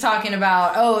even he's talking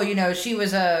about, she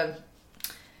was a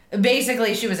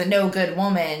no good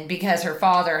woman because her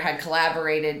father had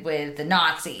collaborated with the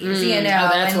Nazis, Oh,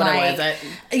 that's and what it was.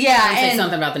 Yeah. I say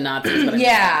something about the Nazis, but I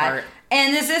yeah.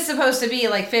 And this is supposed to be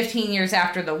like 15 years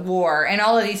after the war, and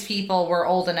all of these people were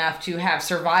old enough to have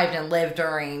survived and lived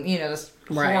during, this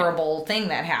horrible thing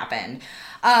that happened.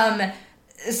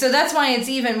 So that's why it's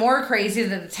even more crazy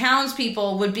that the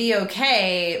townspeople would be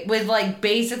okay with, like,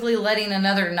 basically letting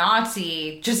another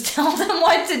Nazi just tell them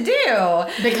what to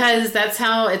do. Because that's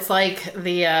how it's like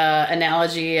the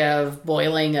analogy of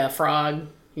boiling a frog,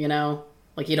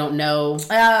 Like, you don't know.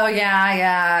 Oh,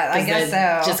 yeah. I guess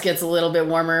so. It just gets a little bit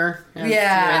warmer as you're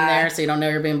in there, so you don't know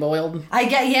you're being boiled.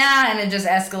 And it just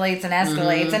escalates and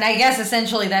escalates. Mm-hmm. And I guess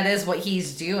essentially that is what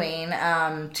he's doing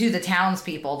to the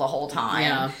townspeople the whole time.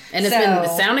 Yeah. And it's been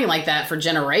sounding like that for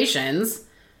generations.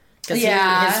 Because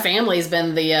his family's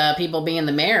been the people being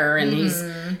the mayor, and it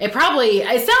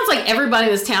sounds like everybody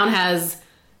in this town has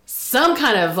some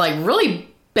kind of, like, really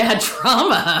bad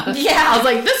trauma. Yeah. I was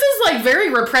like, this is like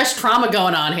very repressed trauma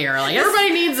going on here. Like, everybody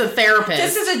needs a therapist.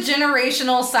 This is a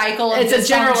generational cycle of It's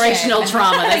a generational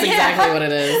trauma. That's exactly what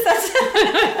it is.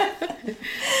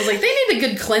 I was like, they need a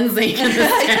good cleansing in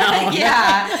this town.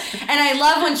 Yeah. And I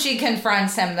love when she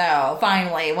confronts him, though,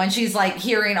 finally, when she's like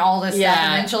hearing all this stuff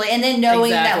eventually, and then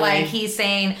knowing that, like, he's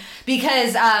saying,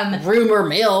 because rumor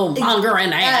mill monger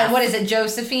and ass. What is it,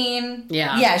 Josephine?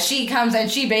 Yeah, she comes and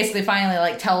she basically finally,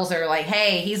 like, tells her, like,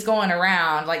 hey, he's going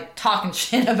around, like, talking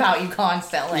shit about you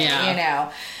constantly,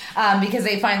 because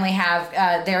they finally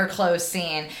have their close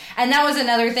scene. And that was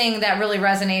another thing that really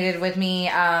resonated with me,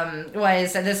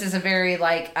 was that this is a very,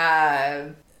 like,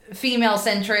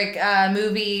 female-centric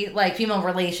movie, like female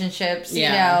relationships,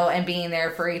 and being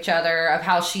there for each other, of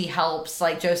how she helps,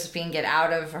 like, Josephine get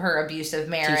out of her abusive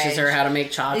marriage. Teaches her how to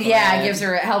make chocolate. Yeah,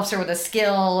 helps her with a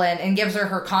skill and gives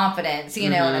her confidence,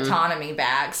 and autonomy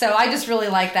back. So I just really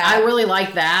like that. I really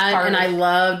like that, and I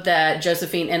loved that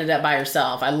Josephine ended up by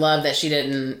herself. I love that she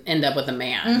didn't end up with a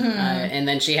man, and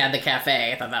then she had the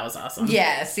cafe. I thought that was awesome.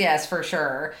 Yes, for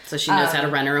sure. So she knows how to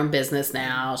run her own business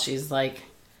now. She's like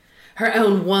her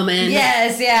own woman.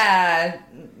 Yes, yeah.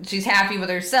 She's happy with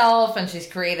herself, and she's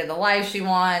created the life she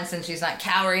wants, and she's not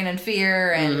cowering in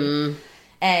fear and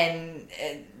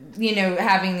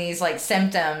having these, like,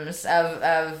 symptoms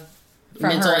of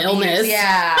mental illness.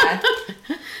 Yeah.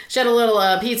 She had a little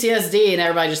PTSD, and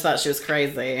everybody just thought she was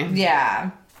crazy.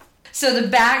 Yeah. So the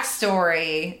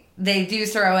backstory they do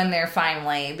throw in there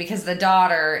finally, because the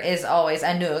daughter is always,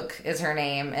 Anouk is her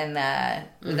name in the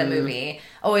movie,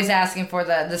 always asking for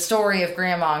the story of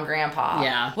Grandma and Grandpa.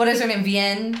 Yeah. What is her name,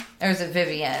 Vienne? Or is it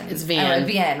Vivienne? It's Vienne.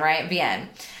 Vienne, right? Vienne.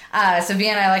 So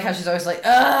Vienne, I like how she's always like,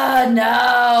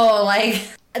 no, like...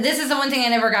 This is the one thing I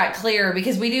never got clear,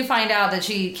 because we do find out that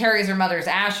she carries her mother's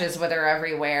ashes with her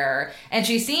everywhere, and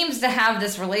she seems to have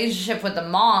this relationship with the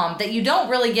mom that you don't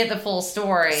really get the full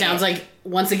story. Sounds like,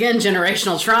 once again,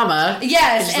 generational trauma.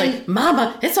 Yes. She's like,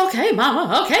 Mama, it's okay,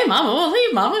 Mama. Okay, Mama, we'll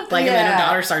leave, Mama. Like, and then her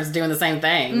daughter starts doing the same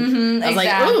thing. Mm-hmm, I was like,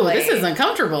 ooh, this is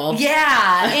uncomfortable.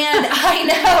 Yeah, and I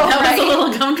know, that was a little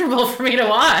uncomfortable for me to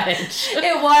watch.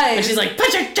 It was. And she's like,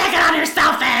 put your jacket on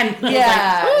yourself then.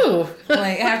 Yeah. I was like, ooh.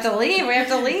 Like, we have to leave.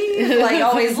 Like,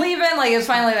 always leaving. Like, it was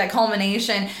finally that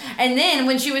culmination. And then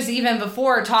when she was even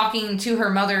before talking to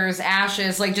her mother's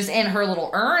ashes, like, just in her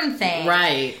little urn thing.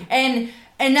 Right. And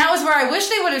that was where I wish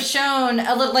they would have shown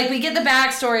a little, like, we get the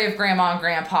backstory of Grandma and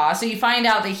Grandpa. So you find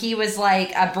out that he was,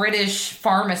 like, a British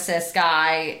pharmacist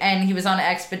guy, and he was on an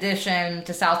expedition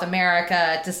to South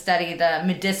America to study the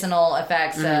medicinal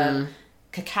effects of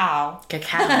cacao.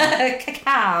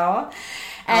 Cacao.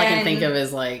 All I can think of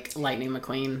is, like, Lightning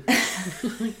McQueen.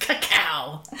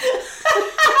 Cacao.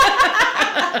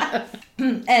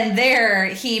 And there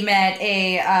he met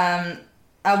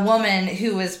a woman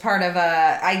who was part of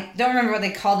I don't remember what they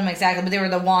called them exactly, but they were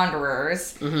the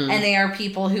Wanderers. Mm-hmm. And they are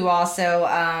people who also...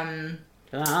 I'm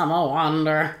a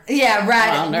wanderer. Yeah,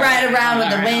 ride around with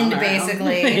the wind,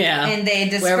 basically. Yeah. And they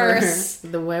disperse...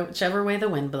 whichever way the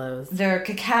wind blows. Their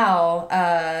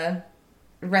cacao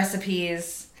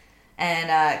recipes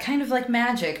and kind of like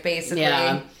magic, basically.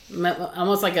 Yeah.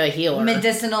 Almost like a healer.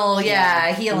 Medicinal,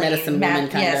 healing. Medicine woman,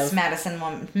 kind of. Yes, Madison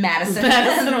woman. Madison.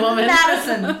 Madison woman.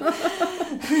 Madison.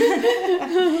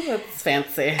 That's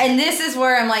fancy. And this is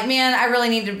where I'm like, man, I really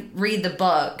need to read the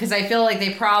book, because I feel like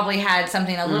they probably had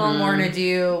something a little more to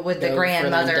do with the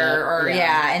grandmother, or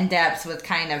in depth with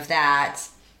kind of that.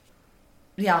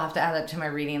 Yeah, I'll have to add that to my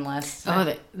reading list.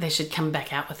 Oh, they should come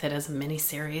back out with it as a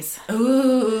mini-series.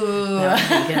 Ooh.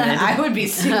 That would be good. I would be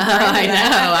super I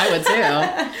know, I would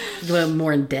too. Go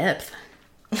more in depth.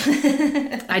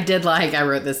 I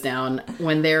wrote this down,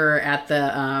 when they were at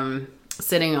the,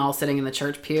 sitting in the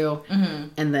church pew,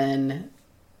 and then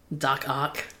Doc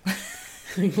Ock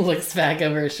He looks back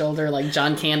over his shoulder like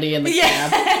John Candy in the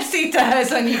cab. Yes, he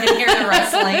does when you can hear the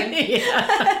wrestling.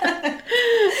 Yeah.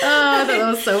 Oh, that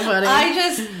was so funny.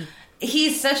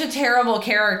 He's such a terrible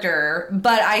character,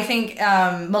 but I think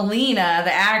Molina,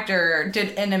 the actor,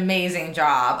 did an amazing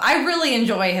job. I really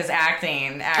enjoy his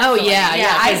acting, actually. Oh, yeah.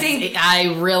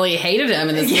 I really hated him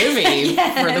in this movie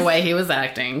for the way he was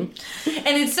acting.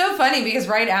 And it's so funny because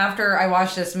right after I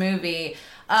watched this movie,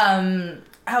 oh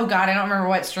God, I don't remember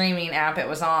what streaming app it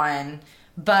was on,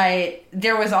 but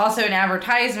there was also an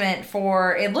advertisement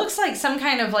for, it looks like some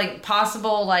kind of like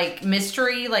possible like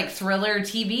mystery, like thriller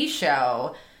TV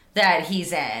show that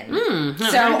he's in.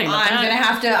 So I'm going to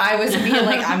have to, I was being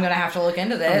like, I'm going to have to look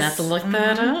into this. I'm going to have to look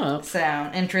that up. So,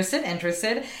 interested.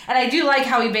 And I do like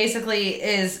how he basically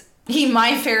is,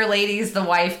 My Fair Lady's the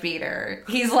wife beater.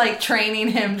 He's like training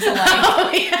him to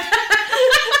like,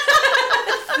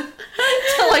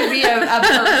 to like be a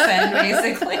person,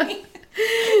 basically.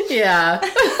 Yeah.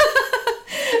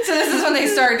 So this is when they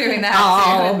start doing that.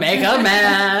 I'll make a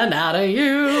man out of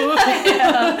you.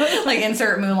 Like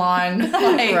insert Mulan.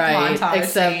 Like, right.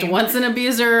 Except scene. Once an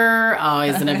abuser,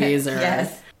 always an abuser.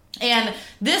 Yes. And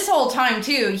this whole time,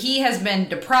 too, he has been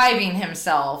depriving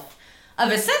himself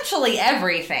of essentially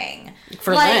everything.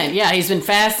 For Lent, yeah. He's been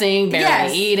fasting,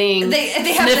 barely eating, they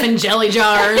sniffing jelly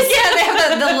jars. Yeah, they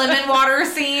have the lemon water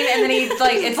scene, and then he's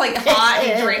like, it's like hot,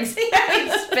 he drinks it, he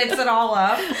spits it all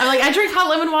up. I'm like, I drink hot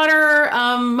lemon water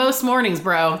most mornings,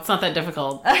 bro. It's not that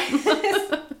difficult.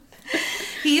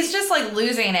 He's just like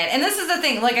losing it. And this is the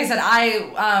thing, like I said,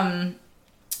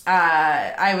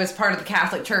 I was part of the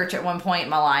Catholic Church at one point in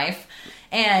my life,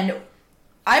 and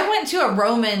I went to a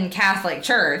Roman Catholic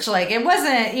church. Like, it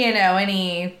wasn't,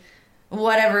 any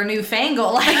whatever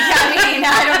newfangled. Like, I mean,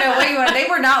 I don't know what you want. They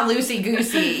were not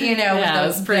loosey-goosey, Yeah, it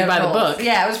was pretty by the book.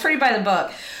 Yeah, it was pretty by the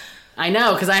book. I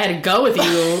know, because I had to go with you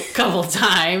a couple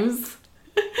times.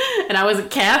 And I wasn't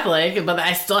Catholic, but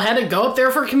I still had to go up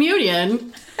there for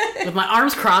communion. With my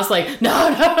arms crossed, like,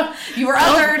 no. You were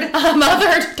othered. I'm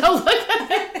othered. Don't look at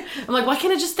me. I'm like, why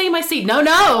can't I just stay in my seat?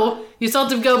 No. You still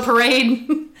have to go parade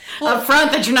up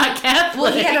front that you're not Catholic.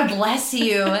 Well, he had to bless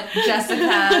you,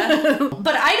 Jessica.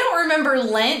 But I don't remember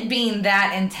Lent being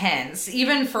that intense,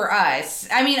 even for us.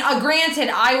 I mean, granted,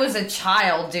 I was a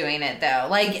child doing it, though.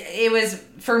 Like, it was...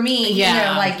 For me,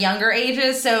 like younger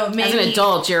ages, so maybe... As an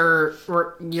adult, you're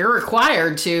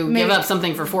required to give up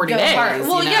something for 40 days.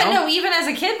 Well, even as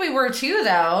a kid we were too,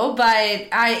 though, but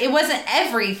it wasn't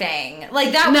everything.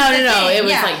 Like, that was the thing. It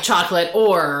was like chocolate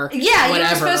or whatever. You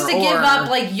were supposed to give up,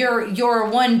 like, your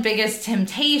one biggest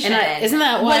temptation. And isn't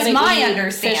that why they my eat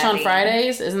understanding. Fish on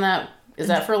Fridays? Is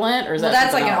that for Lent, or is that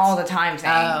that's like else? an all the time thing.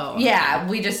 Oh, okay. Yeah,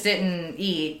 we just didn't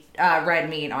eat red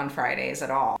meat on Fridays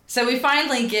at all. So we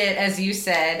finally get, as you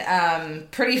said,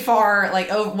 pretty far, like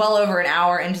well over an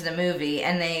hour into the movie,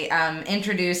 and they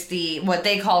introduce what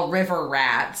they call river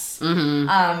rats.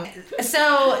 Mm-hmm.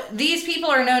 So these people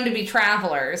are known to be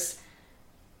travelers.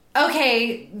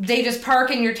 Okay, they just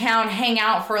park in your town, hang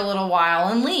out for a little while,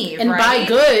 and leave, and buy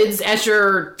goods at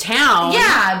your town.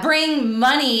 Yeah, bring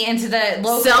money into the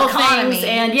local economy.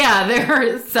 Things, and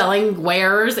they're selling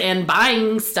wares and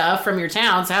buying stuff from your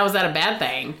town. So how is that a bad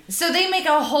thing? So they make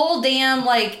a whole damn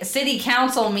city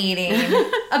council meeting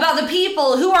about the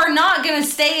people who are not going to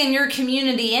stay in your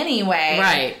community anyway.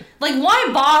 Right. Like, why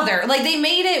bother? Like, they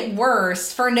made it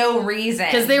worse for no reason.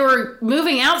 Because they were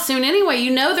moving out soon anyway.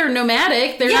 They're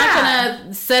nomadic. They're not going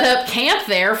to set up camp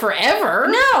there forever.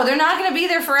 No, they're not going to be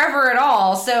there forever at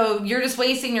all. So you're just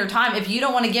wasting your time. If you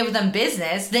don't want to give them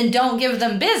business, then don't give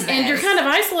them business. And you're kind of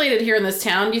isolated here in this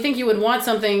town. You think you would want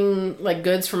something like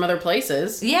goods from other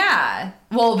places. Yeah.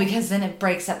 Well, because then it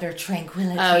breaks up their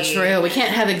tranquility. Oh, true. We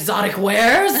can't have exotic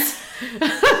wares.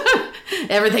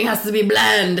 Everything has to be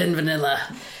bland and vanilla.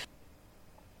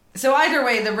 So either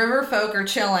way, the river folk are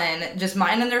chilling, just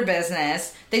minding their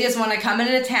business. They just want to come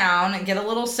into town, get a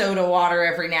little soda water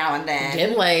every now and then.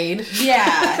 Get laid.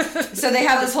 Yeah. So they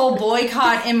have this whole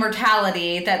boycott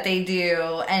immortality that they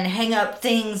do and hang up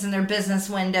things in their business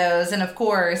windows. And of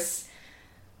course,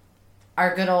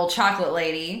 our good old chocolate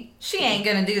lady, she ain't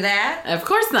going to do that. Of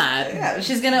course not. Yeah,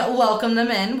 she's going to welcome them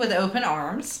in with open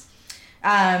arms.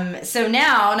 So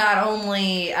now, not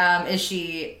only is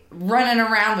she running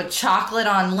around with chocolate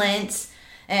on Lent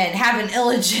and having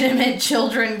illegitimate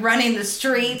children running the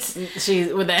streets. She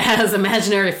has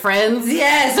imaginary friends.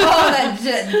 Yes,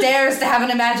 that dares to have an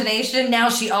imagination. Now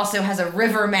she also has a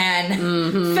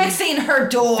riverman fixing her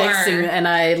door. And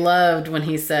I loved when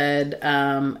he said,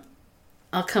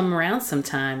 I'll come around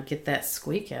sometime, get that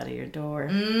squeak out of your door.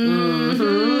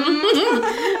 Mm-hmm.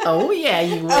 Oh, yeah,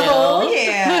 you will. Oh,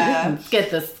 yeah.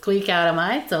 Get the squeak out of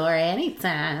my door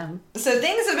anytime. So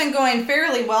things have been going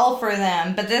fairly well for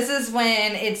them, but this is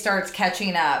when it starts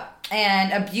catching up.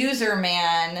 And Abuser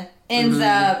Man ends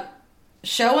up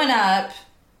showing up.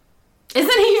 Isn't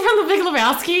he from The Big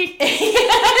Lebowski? Yes.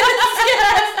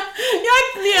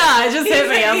 Yeah, it just hit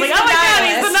me. I was like, oh my God,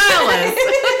 he's the nihilist.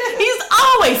 He's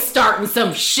always starting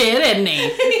some shit, isn't he?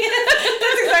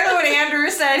 That's exactly what Andrew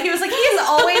said. He was like, he's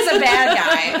always a bad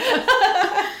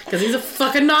guy. Because he's a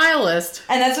fucking nihilist.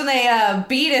 And that's when they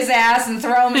beat his ass and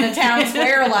throw him in the town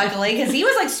square, luckily, because he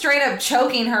was like straight up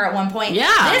choking her at one point.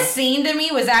 Yeah. This scene to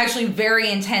me was actually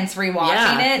very intense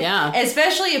rewatching it. Yeah.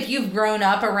 Especially if you've grown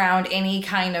up around any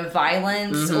kind of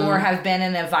violence or have been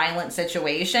in a violent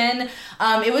situation.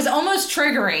 It was almost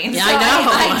triggering. Yeah, So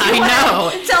I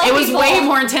know. It was people, way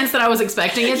more intense than I was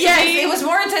expecting it to be. Yes, it was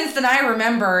more intense than I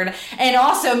remembered, and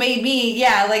also made me,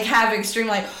 like have extreme,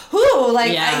 like, whoo,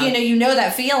 like, you know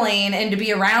that feeling, and to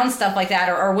be around stuff like that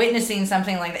or witnessing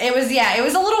something like that. It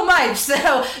was a little much.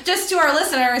 So, just to our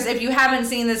listeners, if you haven't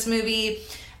seen this movie,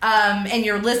 and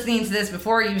you're listening to this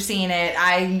before you've seen it,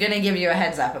 I'm gonna give you a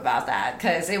heads up about that,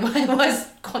 because it was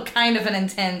kind of an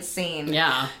intense scene,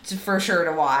 for sure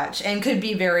to watch, and could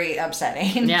be very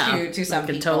upsetting to some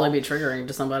people. Could totally be triggering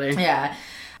to somebody. Yeah.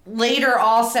 Later,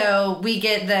 also, we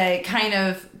get the kind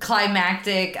of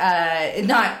climactic,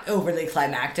 not overly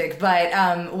climactic,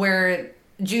 but where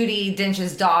Judi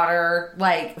Dench's daughter,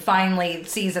 like, finally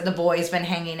sees that the boy's been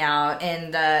hanging out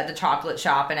in the chocolate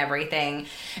shop and everything.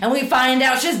 And we find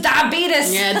out she's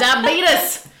diabetes. Yeah,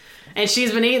 diabetes. And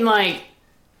she's been eating, like,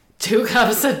 2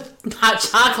 cups of hot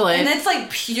chocolate. And it's like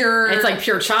pure... It's like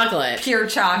pure chocolate. Pure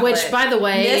chocolate. Which, by the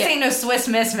way... This ain't no Swiss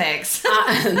Miss mix.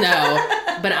 No.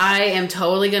 But I am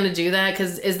totally going to do that,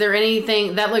 because is there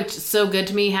anything... That looked so good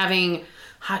to me, having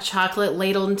hot chocolate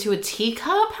ladled into a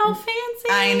teacup. How fancy.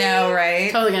 I know,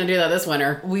 right? Totally going to do that this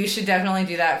winter. We should definitely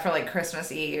do that for, like,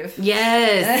 Christmas Eve.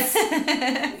 Yes.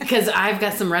 Because I've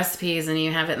got some recipes and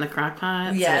you have it in the crock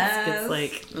pot. Yes. So it's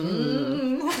like,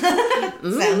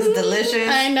 Sounds delicious.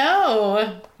 I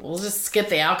know. We'll just skip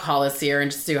the alcohol this year and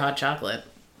just do hot chocolate.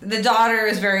 The daughter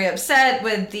is very upset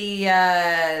with the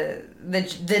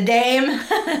dame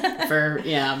for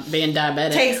being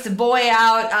diabetic. Takes the boy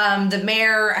out. The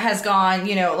mayor has gone,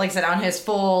 like I said, on his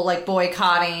full like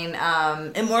boycotting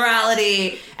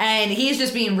immorality, and he's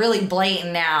just being really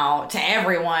blatant now to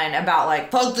everyone about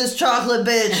like, fuck this chocolate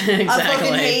bitch. Exactly. I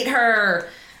fucking hate her.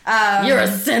 You're a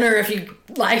sinner if you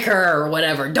like her or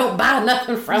whatever. Don't buy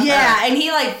nothing from her. Yeah, and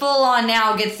he like full on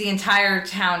now gets the entire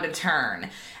town to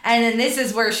turn. And then this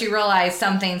is where she realized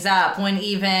something's up when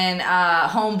even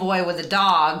homeboy with a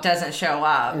dog doesn't show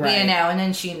up, right. And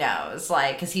then she knows,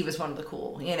 like, because he was one of the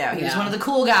cool, he was one of the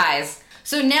cool guys.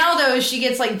 So now, though, she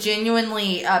gets, like,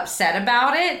 genuinely upset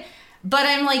about it. But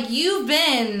I'm like, you've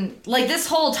been, like, this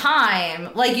whole time,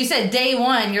 like you said, day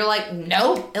one, you're like,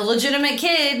 nope, illegitimate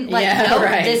kid. Like, nope,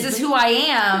 right. This is who I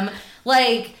am.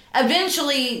 Like,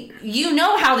 eventually, you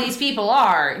know how these people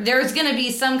are. There's going to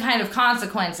be some kind of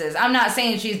consequences. I'm not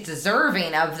saying she's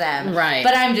deserving of them. Right.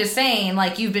 But I'm just saying,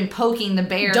 like, you've been poking the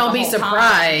bear Don't the be whole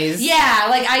surprised. Time. Yeah,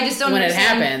 like, I just don't when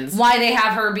understand it happens. Why they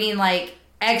have her being, like,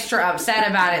 extra upset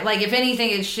about it. Like, if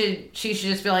anything, she should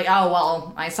just be like, oh,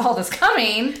 well, I saw this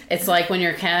coming. It's like when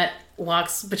your cat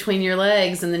walks between your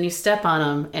legs and then you step on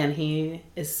him and he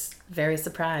is very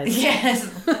surprised. Yes.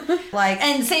 Like,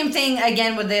 and same thing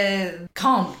again with the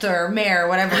Comte or Mayor,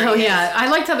 whatever. Oh, yeah. I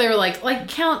liked how they were like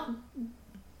Count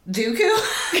Dooku?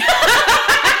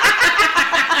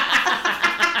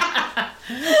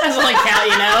 That's like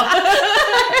Count,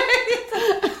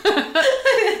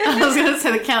 I was going to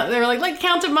say the Count. They were like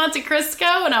Count of Monte Cristo.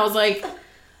 And I was like,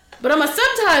 but on my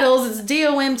subtitles, it's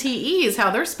D-O-M-T-E is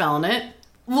how they're spelling it.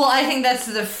 Well, I think that's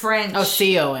the French. Oh,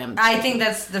 C-O-M. I think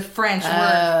that's the French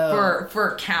word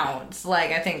for count.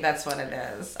 Like, I think that's what it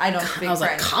is. I don't speak French.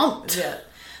 Like, Count. Yeah.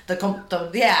 I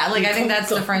think that's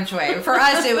the French way. For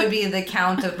us, it would be the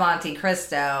Count of Monte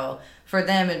Cristo. For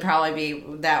them, it'd probably be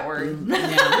that word. Yeah,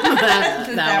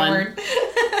 that word.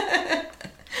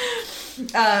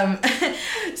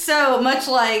 So much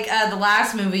like the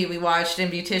last movie we watched in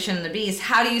Beautician and the Beast,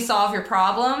 how do you solve your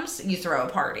problems? You throw a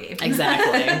party.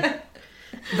 Exactly.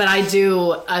 But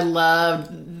I love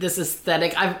this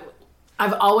aesthetic.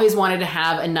 I've always wanted to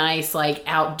have a nice, like,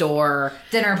 outdoor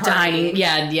dinner party. Dining.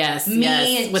 Yeah, yes.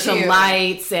 With too. the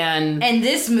lights and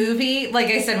this movie, like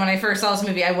I said, when I first saw this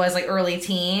movie, I was, like, early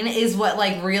teen, is what,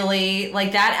 like, really,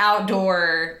 like, that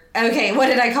outdoor... Okay, what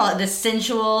did I call it? The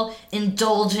sensual,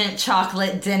 indulgent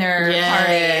chocolate dinner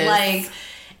party. Like...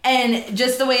 And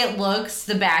just the way it looks,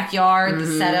 the backyard, the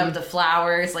setup, the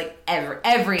flowers, like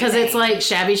everything. Because it's like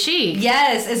shabby chic.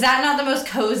 Yes. Is that not the most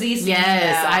cozy scene?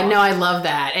 Yes. I know. I love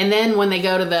that. And then when they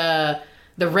go to the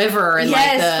river and for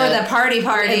the party.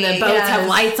 And the boats have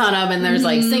lights on them and there's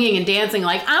like singing and dancing.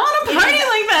 Like, I want to party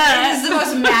like that. It is the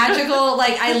most magical.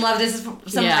 Like, I love this. Is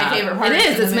some of my favorite parts. It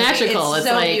is. It's magical. It's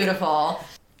so like, beautiful.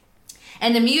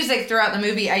 And the music throughout the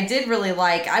movie, I did really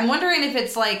like. I'm wondering if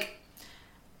it's like.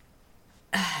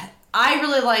 I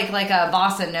really like a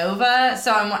bossa nova,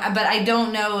 but I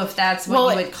don't know if that's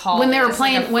what you would call when they were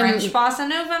playing like French bossa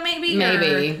nova,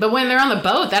 maybe. But when they're on the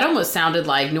boat, that almost sounded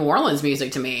like New Orleans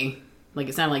music to me. Like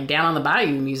it sounded like Down on the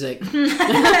Bayou music.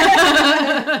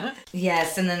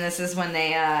 Yes, and then this is when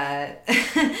they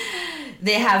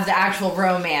they have the actual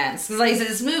romance. Because like I said,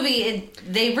 this movie,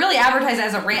 they really advertise it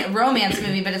as a romance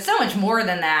movie, but it's so much more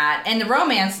than that. And the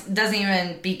romance doesn't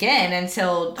even begin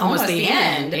until almost the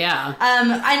end. Yeah.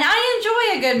 And I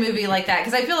enjoy a good movie like that,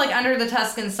 because I feel like Under the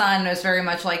Tuscan Sun was very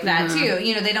much like that, too.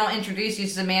 You know, they don't introduce you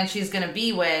to the man she's going to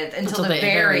be with until the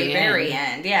very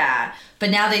end. Yeah.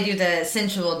 But now they do the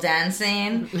sensual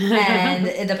dancing,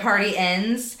 and the party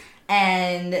ends.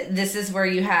 And this is where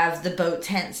you have the boat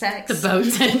tent sex. The boat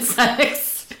tent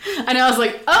sex. I know, I was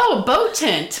like, oh, boat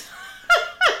tent.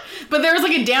 But there was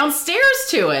like a downstairs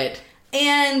to it.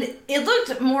 And it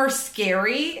looked more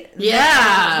scary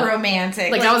than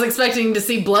romantic. Like I was expecting to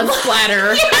see blood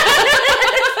splatter. It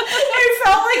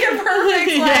felt like a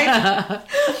perfect,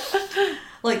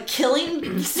 like killing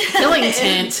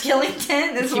tent. Killing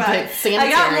tent is what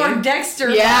I got more Dexter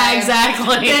vibes. Yeah,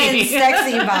 exactly. Than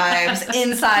sexy vibes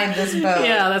inside this boat.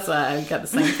 Yeah, that's why I got the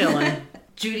same feeling.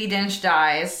 Judi Dench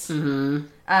dies. Mm-hmm.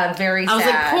 Very sad. I was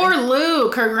like, poor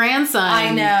Luke, her grandson.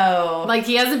 I know. Like,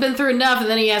 he hasn't been through enough, and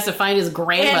then he has to find his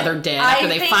grandmother dead after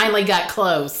they finally got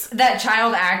close. That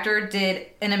child actor did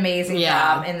an amazing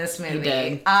job in this movie. He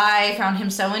did. I found him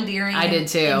so endearing. I did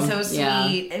too. And so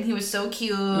sweet, and he was so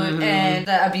cute. And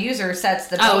the abuser sets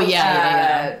the boat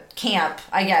camp,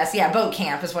 I guess. Yeah, boat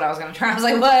camp is what I was going to try. I was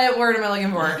like, what word am I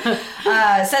looking for?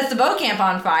 Sets the boat camp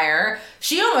on fire.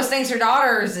 She almost thinks her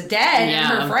daughter is dead and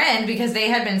her friend, because they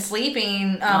had been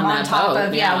sleeping on top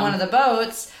of one of the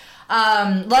boats.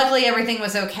 Luckily, everything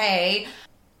was okay.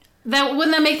 Wouldn't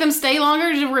that make them stay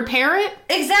longer to repair it?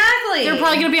 Exactly. They're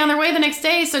probably going to be on their way the next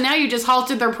day, so now you just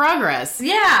halted their progress.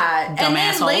 Yeah. Dumb and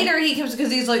then asshole. later he comes,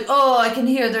 because he's like, oh, I can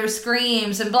hear their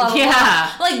screams and blah, blah,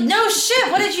 blah. Like, no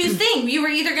shit, what did you think? You were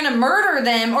either going to murder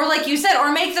them, or like you said,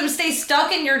 or make them stay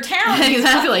stuck in your town.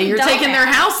 Exactly. You're taking their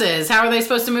houses. How are they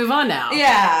supposed to move on now?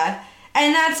 Yeah.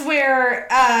 And that's where,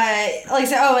 like I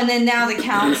said, and then now the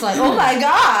Count's like, oh my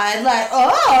god, like,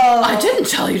 oh. I didn't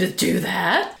tell you to do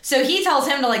that. So he tells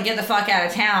him to, like, get the fuck out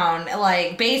of town,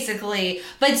 like, basically,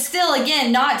 but still,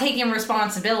 again, not taking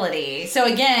responsibility. So,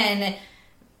 again,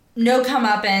 no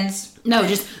comeuppance. No,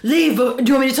 just leave. Do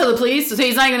you want me to tell the police? So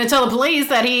he's not going to tell the police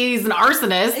that he's an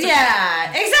arsonist.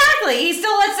 Yeah, exactly. He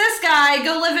still lets this guy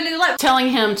go live a new life. Telling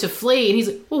him to flee, and he's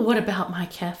like, well, what about my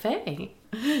cafe?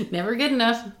 Never good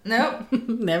enough. Nope.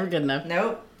 Never good enough.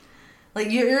 Nope.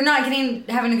 Like, you're not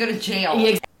having to go to jail.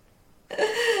 Yeah.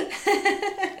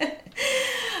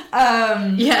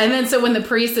 And then so when the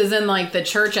priest is in, like, the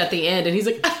church at the end, and he's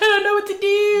like, I don't know what to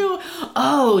do.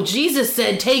 Oh, Jesus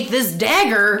said, take this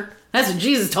dagger. That's what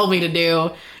Jesus told me to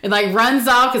do. And, like, runs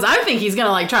off, because I think he's going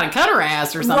to, like, try to cut her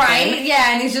ass or something. Right,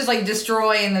 yeah, and he's just, like,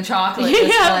 destroying the chocolate display.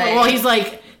 Well, he's,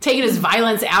 like, taking his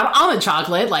violence out on the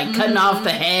chocolate, like, cutting off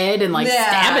the head and, like,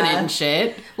 stabbing it and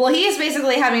shit. Well, he is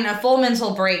basically having a full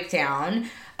mental breakdown.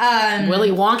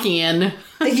 Willy Wonkian.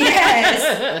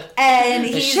 Yes. And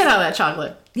he's... the shit out of that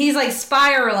chocolate. He's, like,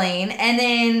 spiraling, and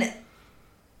then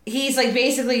he's, like,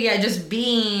 basically, just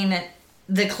being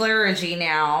the clergy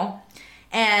now,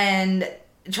 and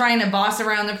trying to boss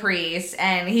around the priest,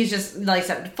 and he's just,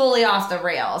 like, fully off the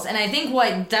rails. And I think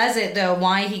what does it, though,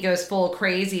 why he goes full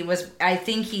crazy, was I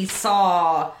think he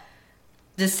saw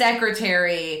the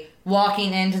secretary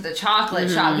walking into the chocolate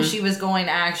shop, because she was going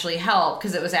to actually help,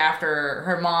 because it was after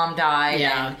her mom died.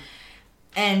 Yeah.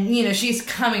 And, you know, she's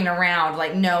coming around,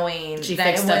 like, knowing she that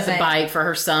fixed up the bike for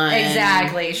her son.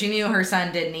 Exactly. She knew her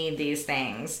son did need these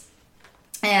things.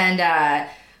 And,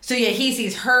 so, yeah, he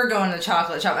sees her go in the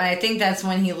chocolate shop, and I think that's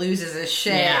when he loses his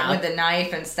shit with the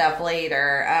knife and stuff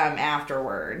later,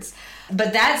 afterwards.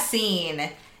 But that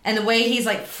scene, and the way he's,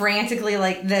 like, frantically,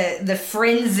 like, the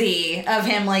frenzy of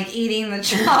him, like, eating the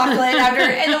chocolate after,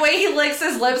 and the way he licks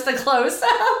his lips to close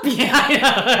up. Yeah,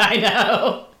 I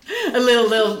know. A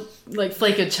little like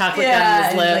flake of chocolate down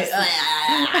his lips. Like,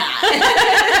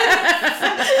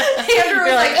 Andrew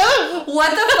was like, oh,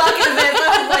 what the fuck is this? I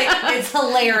was like, it's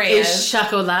hilarious. It's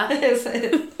chocolat.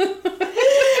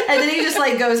 And then he just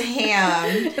like goes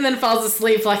ham. And then falls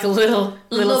asleep like a little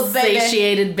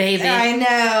satiated baby. I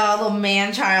know, a little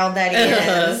man child that he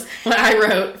is. Well, I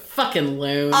wrote, fucking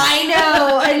loon. I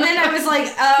know. And then I was like,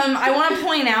 I want to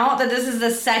point out that this is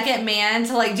the second man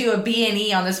to like do a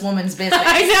B&E on this woman's business.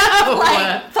 I know.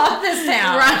 Like, fuck this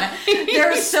town. Right.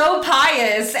 They're so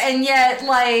pious, and yet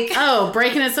like, oh,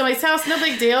 breaking into somebody's house, no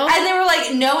big deal. And they were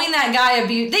like, knowing that guy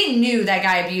they knew that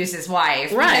guy abused his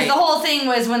wife. Right. Because the whole thing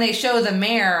was when they show the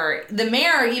mayor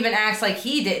even acts like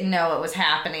he didn't know it was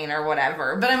happening or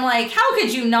whatever. But I'm like, how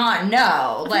could you not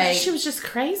know? Like, she was just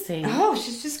crazy. Oh,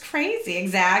 she's just crazy.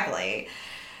 Exactly.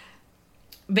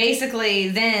 Basically,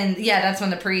 then, yeah, that's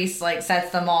when the priest, like,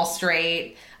 sets them all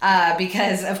straight.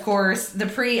 Because, of course, the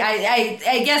priest...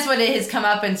 I guess what his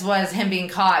comeuppance was him being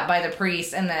caught by the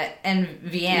priest and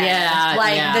Vienna. Yeah,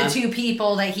 like, the two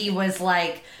people that he was,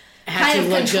 like, Had kind to of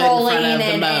look controlling good in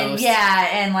front of the most.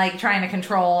 and, like, trying to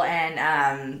control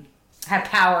and... have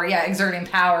power, exerting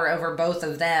power over both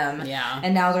of them. Yeah.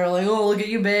 And now they're like, oh, look at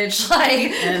you, bitch.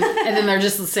 Like, and then they're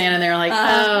just standing there like,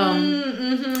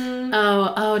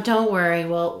 don't worry.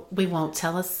 Well, we won't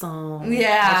tell a soul.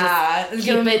 Yeah. I'll just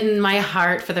keep it in my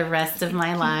heart for the rest of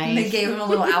my life. They gave him a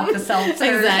little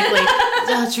Alka-Seltzer. Exactly.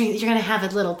 You're going to have a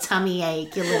little tummy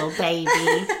ache, you little baby.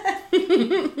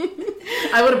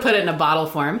 I would have put it in a bottle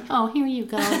form. Oh, here you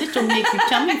go. This will make your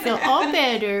tummy feel all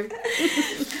better.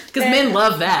 Because men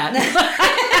love that.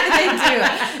 They do.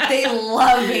 They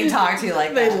love being talked to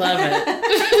like that. They love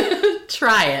it.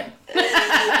 Try it.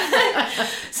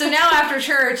 So now after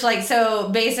church, like, so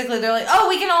basically they're like, oh,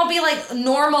 we can all be like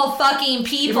normal fucking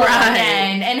people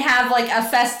again and have like a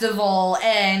festival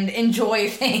and enjoy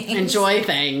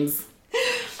things.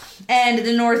 And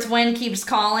the north wind keeps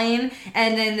calling,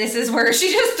 and then this is where she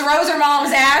just throws her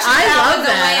mom's ashes out with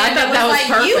the wind. I thought that was like,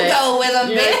 perfect. You go with them,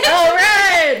 bitch. All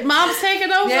right, mom's taking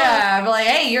over. Yeah, but like,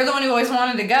 hey, you're the one who always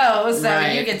wanted to go, so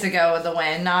you get to go with the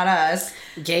wind, not us.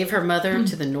 Gave her mother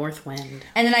to the north wind.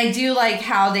 And then I do like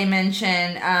how they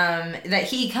mention that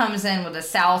he comes in with a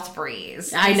south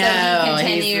breeze. I know. So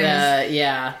he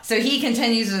continues, So he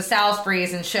continues with a south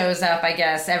breeze and shows up, I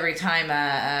guess, every time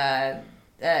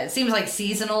it seems like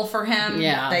seasonal for him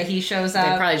that he shows up.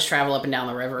 They probably just travel up and down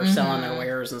the river selling their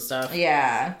wares and stuff.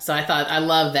 Yeah. So I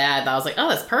love that. I was like, oh,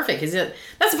 that's perfect.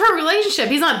 That's a perfect relationship.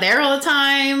 He's not there all the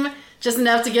time. Just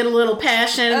enough to get a little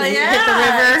passion and hit the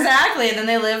river. Exactly. And then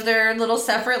they live their little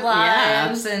separate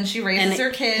lives and she raises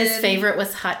her kids. His favorite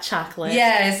was hot chocolate.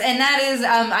 Yes. And that is,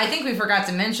 I think we forgot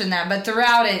to mention that, but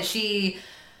throughout it, she...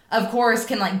 of course,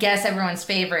 can like guess everyone's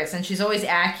favorites, and she's always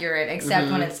accurate,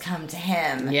 except when it's come to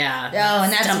him. Yeah. Oh,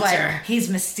 and that's why he's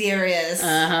mysterious.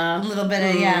 A little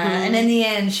bit of and in the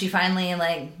end, she finally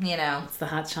it's the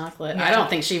hot chocolate. Yeah. I don't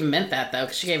think she even meant that though,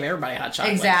 because she gave everybody hot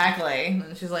chocolate. Exactly.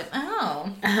 And she's like,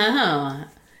 oh,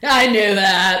 I knew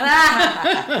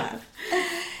that.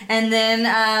 And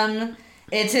then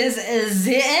it is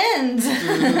the end.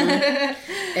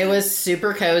 It was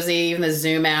super cozy. Even the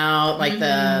zoom out, like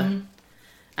the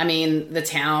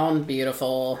town,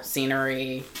 beautiful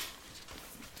scenery.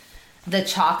 The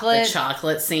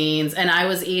chocolate scenes. And I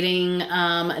was eating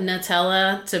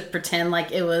Nutella to pretend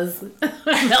like it was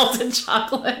melted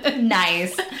chocolate.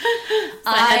 Nice. So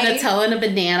I had Nutella and a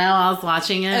banana while I was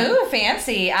watching it. Ooh,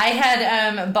 fancy. I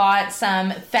had bought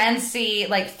some fancy,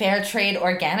 like, fair trade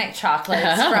organic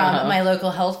chocolates from my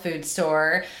local health food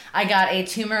store. I got a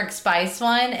turmeric spice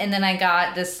one, and then I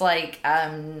got this, like,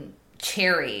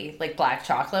 cherry, like, black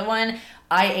chocolate one.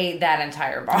 I ate that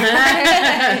entire bar.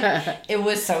 It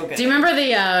was so good. Do you remember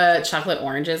the chocolate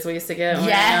oranges we used to get?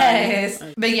 Yes.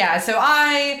 But yeah, so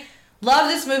I loved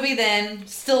this movie then,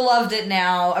 still loved it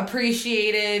now,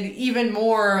 appreciated even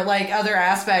more like other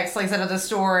aspects, like I said, of the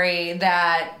story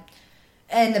that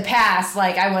in the past,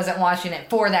 like I wasn't watching it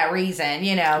for that reason,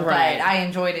 right. But I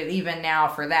enjoyed it even now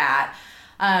for that.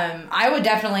 I would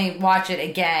definitely watch it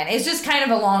again. It's just kind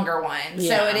of a longer one.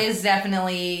 Yeah. So it is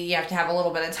definitely, you have to have a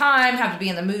little bit of time, have to be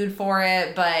in the mood for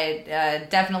it, but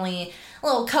definitely a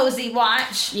little cozy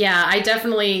watch. Yeah, I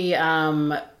definitely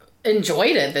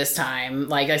enjoyed it this time.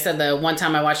 Like I said, the one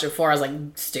time I watched it before, I was like,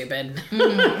 stupid.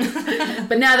 Mm-hmm.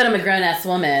 But now that I'm a grown-ass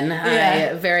woman,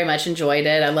 I very much enjoyed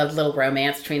it. I loved the little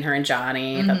romance between her and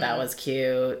Johnny. I thought that was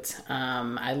cute.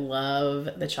 I love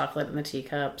the chocolate in the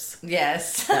teacups.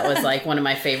 Yes. That was like one of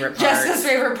my favorite parts. Jessica's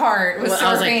favorite part was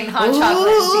serving hot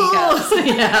chocolate in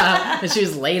teacups. Yeah. And she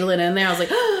was ladling in there. I was like,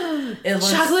 It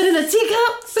looks chocolate in a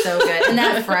teacup. so good. And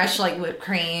that fresh, like, whipped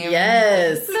cream.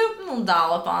 Yes. Bloop, little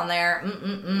dollop on there.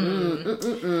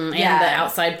 And the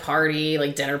outside party,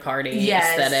 like dinner party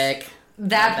aesthetic.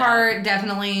 That part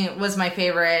definitely was my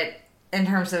favorite in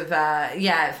terms of,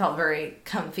 it felt very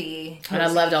comfy. Cozy. And I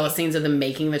loved all the scenes of them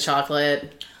making the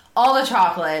chocolate. All the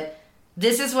chocolate.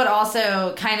 This is what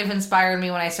also kind of inspired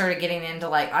me when I started getting into,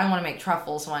 like, I want to make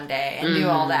truffles one day and do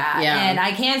all that. Yeah. And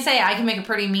I can say I can make a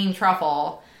pretty mean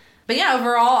truffle. But yeah,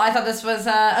 overall, I thought this was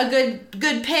a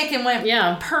good pick and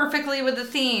went perfectly with the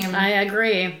theme. I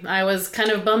agree. I was kind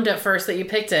of bummed at first that you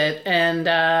picked it, and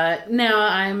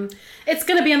now it's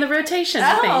going to be in the rotation,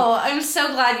 I think. I'm so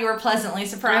glad you were pleasantly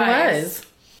surprised. I was.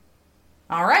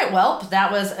 All right, well,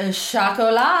 that was a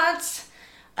Chocolat.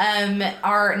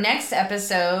 Our next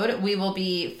episode, we will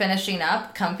be finishing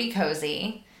up Comfy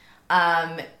Cozy.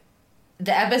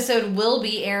 The episode will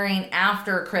be airing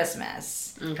after Christmas.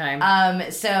 Okay.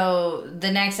 So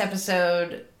the next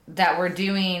episode that we're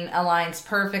doing aligns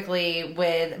perfectly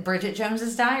with Bridget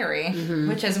Jones's Diary,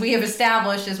 which, as we have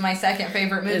established, is my second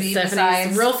favorite movie. It's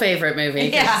Stephanie's real favorite movie.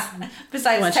 Yeah,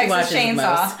 besides Texas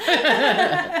Chainsaw.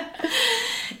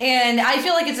 And I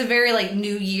feel like it's a very, like,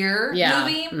 New Year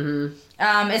movie. Mm-hmm.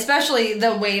 Especially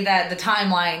the way that the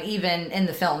timeline, even in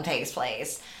the film, takes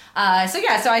place. So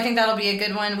I think that'll be a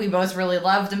good one. We both really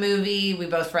loved the movie. We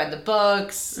both read the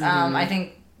books. I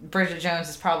think Bridget Jones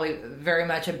is probably very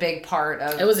much a big part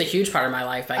of... It was a huge part of my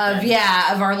life back then.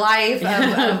 Yeah, of our life,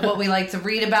 of what we like to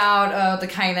read about, the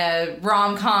kind of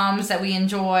rom-coms that we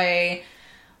enjoy.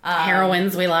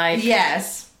 Heroines we like.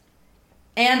 Yes.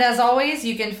 And as always,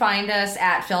 you can find us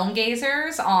at Film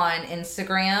Gazers on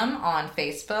Instagram, on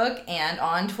Facebook, and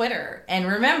on Twitter. And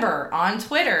remember, on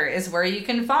Twitter is where you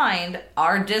can find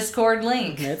our Discord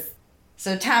link. Yes.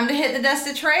 So time to hit the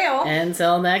dusted trail.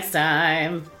 Until next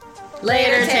time.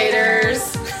 Later,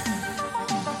 taters.